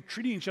different way of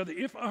treating each other,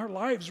 if our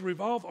lives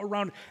revolve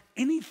around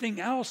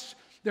anything else,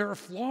 there are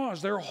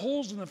flaws, there are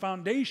holes in the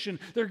foundation,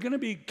 there are going to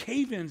be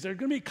cave-ins, there are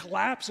going to be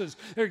collapses,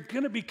 there are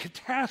going to be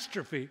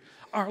catastrophe.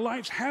 Our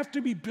lives have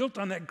to be built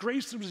on that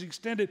grace that was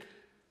extended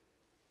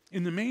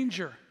in the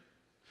manger,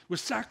 was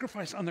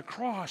sacrificed on the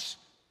cross,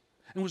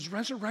 and was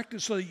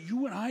resurrected so that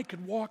you and I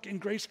could walk in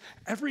grace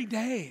every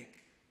day.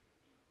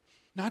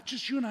 Not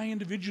just you and I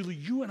individually,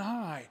 you and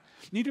I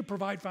need to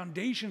provide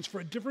foundations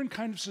for a different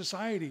kind of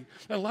society.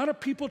 A lot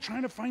of people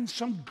trying to find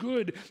some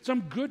good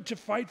to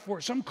fight for,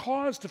 some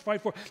cause to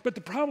fight for. But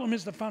the problem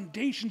is the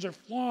foundations are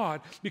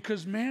flawed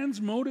because man's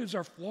motives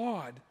are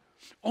flawed.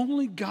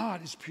 Only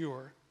God is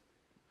pure.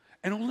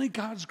 And only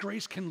God's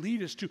grace can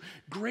lead us to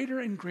greater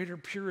and greater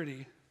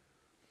purity.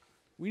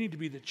 We need to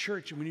be the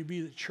church, and we need to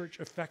be the church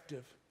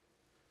effective.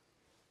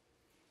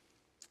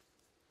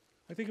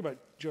 I think about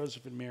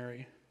Joseph and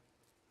Mary.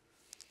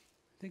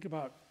 Think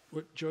about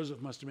what Joseph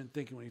must have been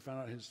thinking when he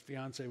found out his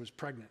fiancée was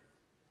pregnant.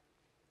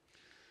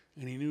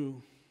 And he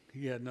knew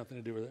he had nothing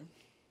to do with it.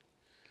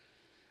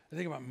 I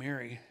think about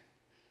Mary.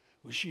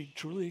 Was she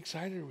truly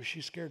excited or was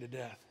she scared to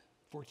death?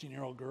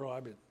 14-year-old girl,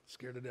 I've been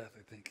scared to death,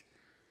 I think.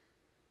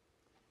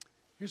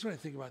 Here's what I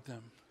think about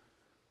them.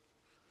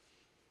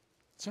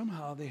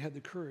 Somehow they had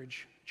the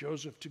courage,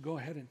 Joseph, to go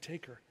ahead and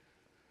take her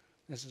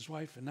as his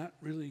wife and not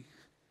really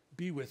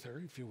be with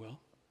her, if you will.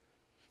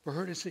 For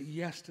her to say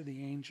yes to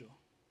the angel.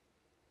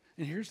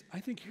 And I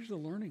think here's the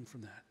learning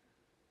from that.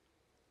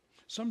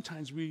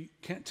 Sometimes we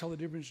can't tell the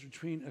difference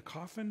between a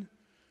coffin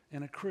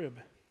and a crib.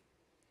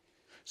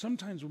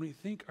 Sometimes when we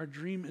think our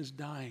dream is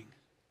dying,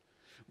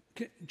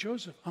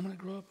 Joseph, I'm going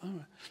to grow up,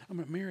 I'm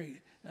going to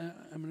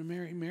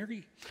marry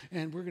Mary,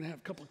 and we're going to have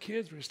a couple of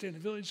kids, we're going to stay in the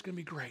village, it's going to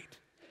be great.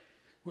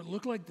 What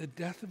looked like the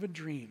death of a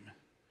dream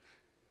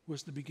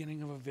was the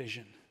beginning of a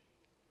vision.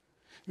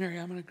 Mary,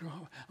 I'm going to grow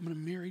up, I'm going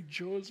to marry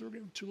Joseph, we're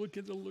going to have two little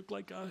kids that look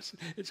like us.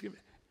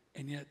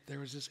 And yet there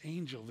was this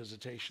angel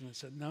visitation that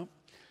said, no,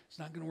 it's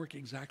not going to work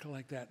exactly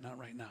like that, not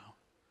right now.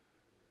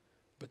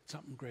 But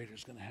something greater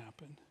is going to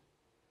happen.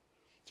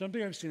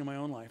 Something I've seen in my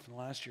own life in the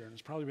last year, and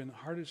it's probably been the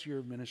hardest year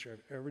of ministry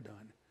I've ever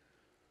done.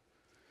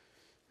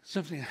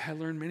 Something I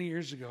learned many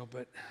years ago,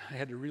 but I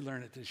had to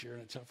relearn it this year in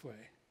a tough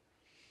way.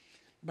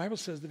 The Bible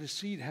says that a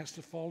seed has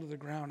to fall to the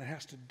ground. It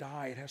has to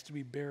die. It has to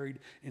be buried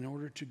in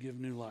order to give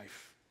new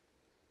life.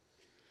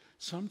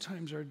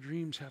 Sometimes our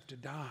dreams have to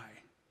die.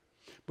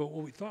 But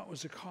what we thought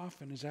was a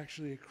coffin is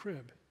actually a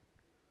crib.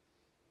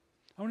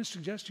 I want to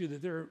suggest to you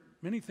that there are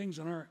many things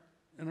in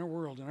our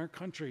world, in our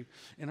country,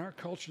 in our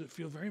culture that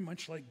feel very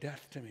much like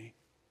death to me.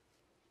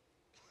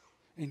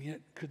 And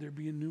yet, could there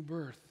be a new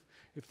birth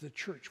if the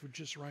church would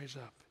just rise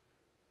up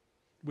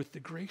with the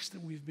grace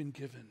that we've been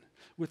given,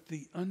 with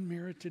the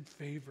unmerited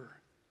favor?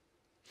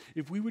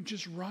 If we would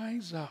just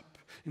rise up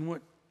in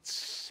what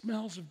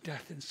smells of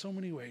death in so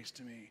many ways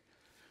to me,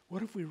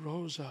 what if we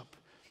rose up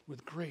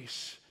with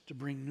grace to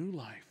bring new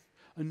life,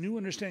 a new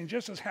understanding,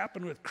 just as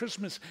happened with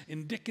Christmas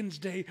in Dickens'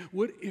 day?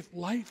 What if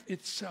life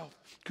itself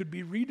could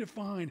be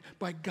redefined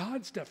by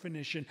God's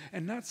definition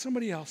and not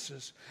somebody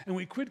else's? And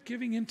we quit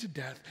giving in to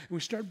death, and we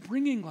start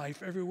bringing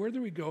life everywhere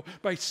that we go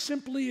by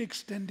simply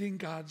extending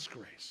God's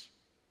grace.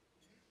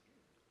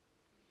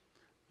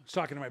 I was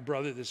talking to my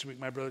brother this week.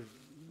 My brother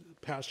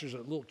pastors a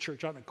little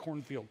church out in a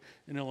cornfield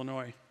in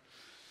Illinois.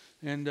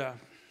 And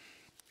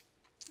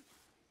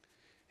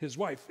his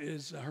wife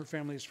her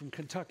family is from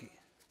Kentucky.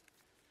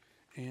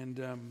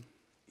 And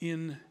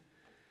in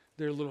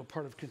their little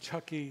part of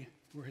Kentucky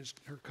where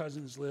her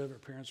cousins live, her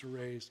parents were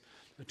raised,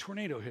 a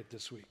tornado hit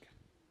this week.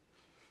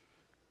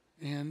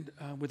 And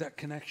with that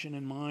connection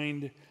in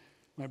mind,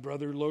 my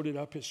brother loaded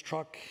up his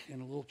truck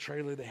in a little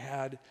trailer they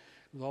had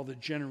with all the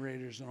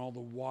generators and all the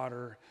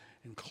water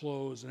and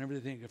clothes and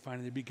everything they could find.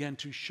 And they began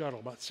to shuttle,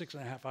 about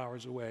 6.5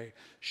 hours away,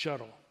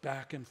 shuttle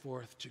back and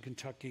forth to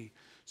Kentucky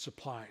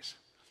supplies.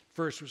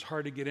 First, it was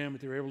hard to get in,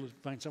 but they were able to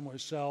find somewhere to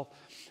sell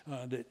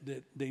that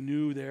they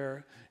knew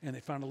there. And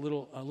they found a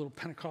little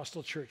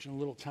Pentecostal church in a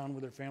little town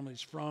where their family's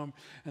from.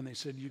 And they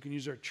said, you can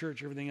use our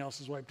church. Everything else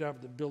is wiped out,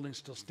 but the building's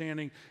still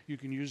standing. You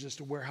can use this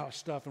to warehouse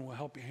stuff, and we'll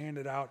help you hand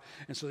it out.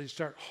 And so they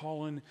start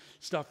hauling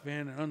stuff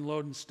in and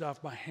unloading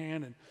stuff by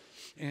hand,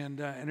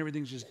 and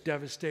everything's just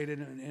devastated.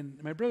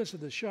 And my brother said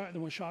the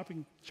most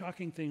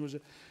shocking thing was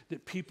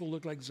that people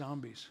looked like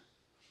zombies.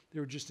 They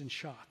were just in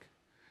shock.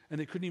 And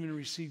they couldn't even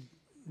receive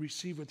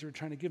what they were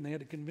trying to give them. They had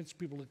to convince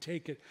people to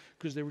take it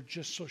because they were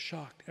just so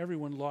shocked.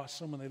 Everyone lost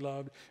someone they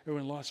loved.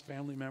 Everyone lost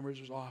family members.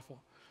 It was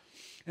awful.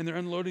 And they're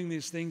unloading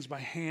these things by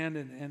hand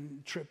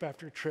and trip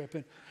after trip.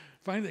 And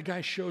finally the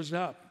guy shows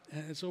up,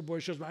 and this old boy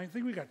shows up. I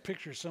think we got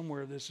pictures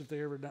somewhere of this if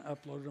they ever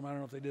uploaded them. I don't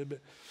know if they did, but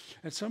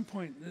at some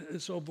point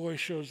this old boy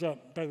shows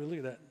up. By the way, look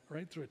at that,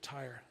 right through a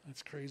tire.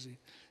 That's crazy.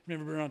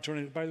 Never been around a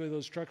tornado. By the way,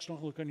 those trucks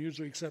don't look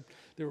unusual, except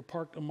they were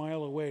parked a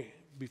mile away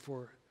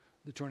before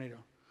the tornado.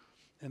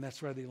 And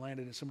that's why they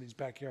landed in somebody's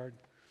backyard.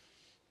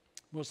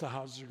 Most of the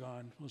houses are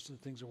gone. Most of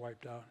the things are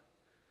wiped out.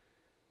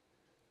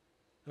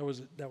 That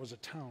was a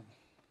town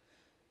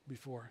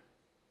before.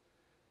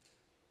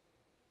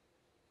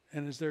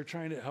 And as they're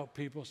trying to help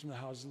people, some of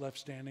the houses left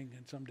standing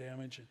and some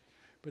damage,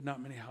 but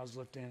not many houses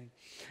left standing.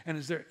 And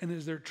as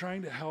they're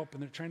trying to help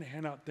and they're trying to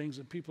hand out things,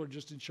 and people are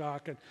just in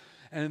shock,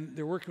 and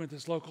they're working with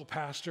this local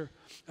pastor.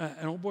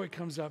 An old boy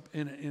comes up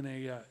in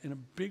a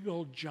big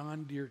old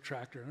John Deere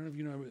tractor. I don't know if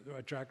you know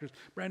about tractors.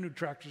 Brand new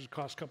tractors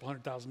cost a couple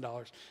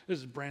 $100,000. This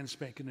is brand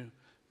spanking new.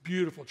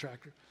 Beautiful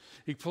tractor.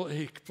 He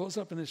pulls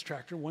up in this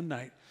tractor one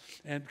night,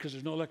 and because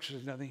there's no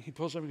electricity, nothing, he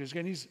pulls up and goes,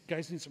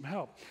 guys need some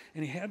help.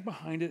 And he had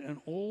behind it an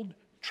old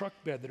truck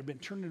bed that had been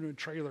turned into a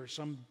trailer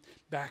some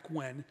back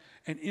when,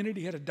 and in it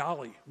he had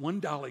one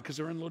dolly, because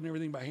they're unloading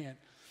everything by hand.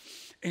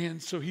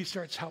 And so he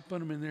starts helping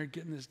them, and they're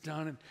getting this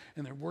done,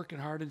 and they're working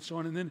hard and so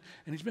on. And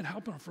he's been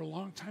helping them for a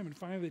long time, and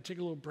finally they take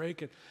a little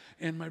break,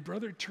 and my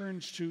brother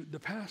turns to the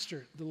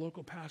pastor, the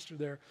local pastor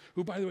there,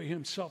 who, by the way,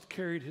 himself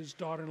carried his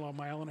daughter-in-law a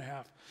mile and a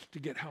half to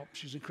get help.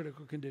 She's in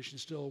critical condition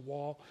still. A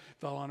wall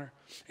fell on her.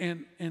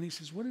 And he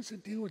says, what is the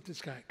deal with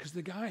this guy? Because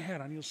the guy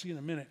had on, you'll see in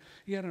a minute,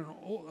 he had a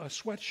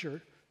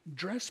sweatshirt,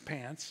 dress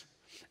pants,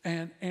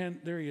 and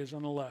there he is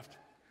on the left.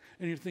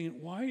 And you're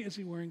thinking, why is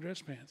he wearing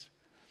dress pants?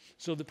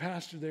 So the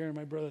pastor there and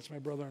that's my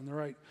brother on the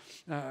right,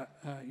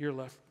 your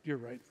left, your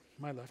right,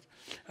 my left.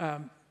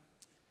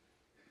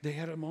 They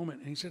had a moment,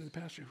 and he said to the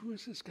pastor, who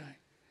is this guy?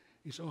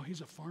 He said,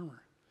 he's a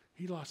farmer.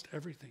 He lost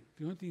everything.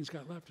 The only thing he's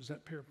got left is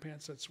that pair of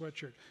pants, that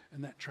sweatshirt,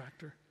 and that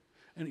tractor.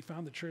 And he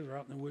found the trailer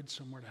out in the woods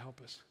somewhere to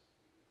help us.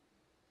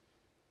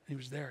 And he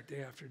was there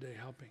day after day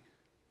helping.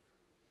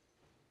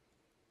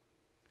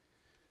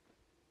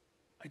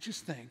 I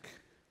just think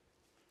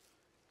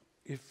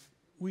if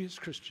we as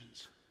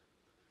Christians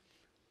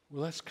were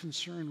less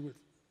concerned with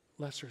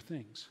lesser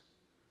things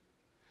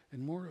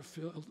and more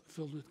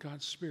filled with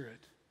God's Spirit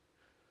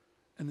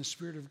and the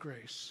Spirit of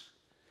grace,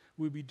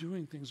 we'd be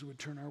doing things that would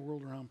turn our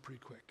world around pretty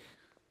quick.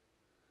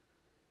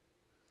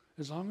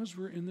 As long as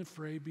we're in the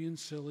fray being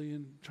silly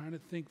and trying to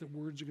think that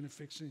words are going to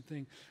fix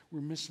anything,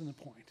 we're missing the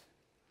point.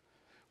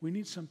 We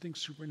need something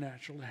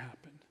supernatural to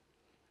happen.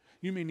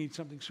 You may need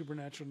something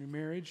supernatural in your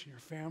marriage, in your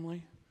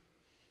family.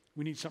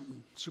 We need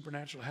something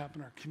supernatural to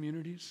happen in our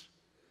communities.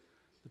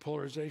 The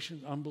polarization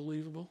is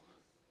unbelievable.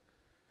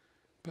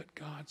 But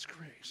God's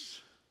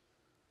grace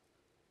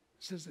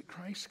says that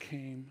Christ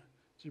came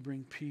to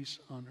bring peace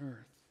on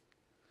earth.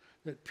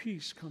 that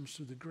peace comes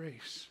through the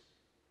grace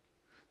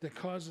that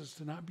causes us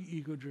to not be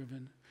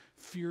ego-driven,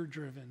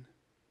 fear-driven,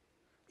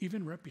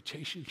 even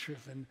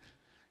reputation-driven.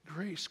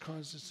 Grace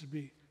causes us to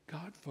be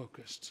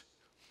God-focused,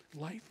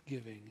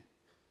 life-giving,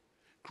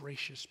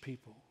 gracious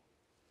people.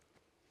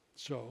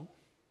 So,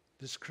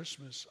 this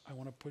Christmas, I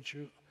want to put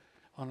you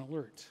on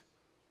alert.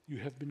 You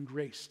have been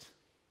graced.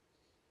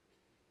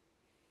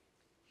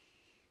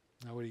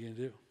 Now, what are you going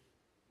to do?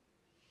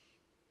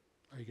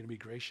 Are you going to be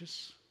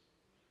gracious?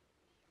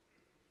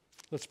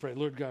 Let's pray.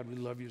 Lord God, we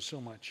love you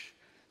so much.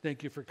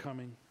 Thank you for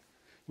coming.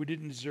 We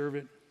didn't deserve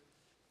it.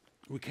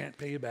 We can't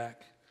pay you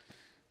back.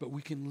 But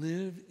we can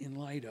live in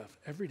light of,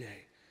 every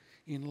day,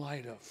 in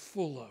light of,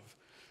 full of,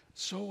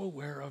 so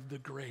aware of the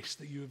grace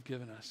that you have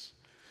given us,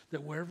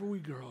 that wherever we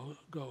go,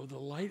 the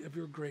light of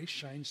your grace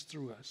shines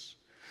through us.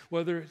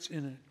 Whether it's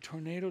in a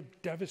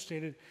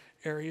tornado-devastated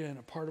area in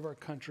a part of our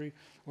country,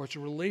 or it's a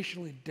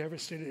relationally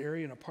devastated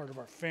area in a part of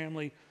our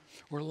family,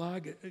 or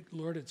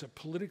Lord, it's a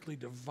politically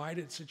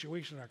divided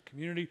situation in our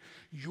community,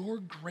 your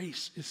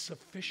grace is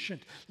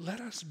sufficient. Let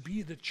us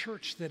be the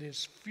church that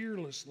is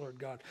fearless, Lord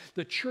God,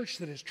 the church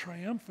that is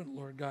triumphant,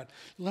 Lord God.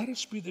 Let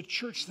us be the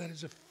church that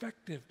is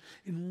effective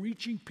in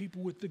reaching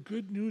people with the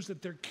good news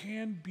that there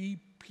can be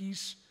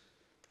peace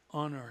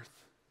on earth.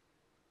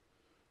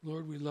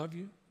 Lord, we love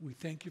you. We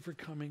thank you for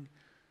coming.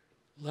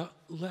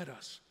 Let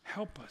us,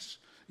 help us,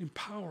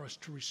 empower us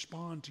to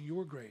respond to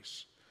your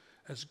grace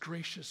as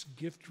gracious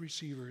gift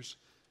receivers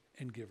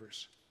and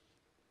givers.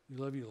 We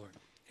love you, Lord.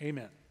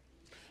 Amen.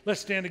 Let's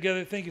stand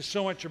together. Thank you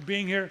so much for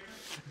being here.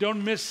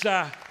 Don't miss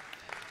one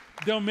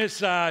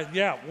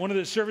of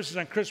the services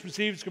on Christmas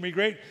Eve. It's going to be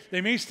great.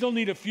 They may still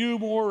need a few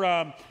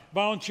more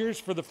volunteers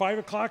for the 5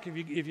 o'clock.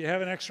 If you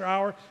have an extra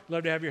hour,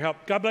 love to have your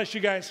help. God bless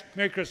you guys.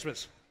 Merry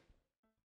Christmas.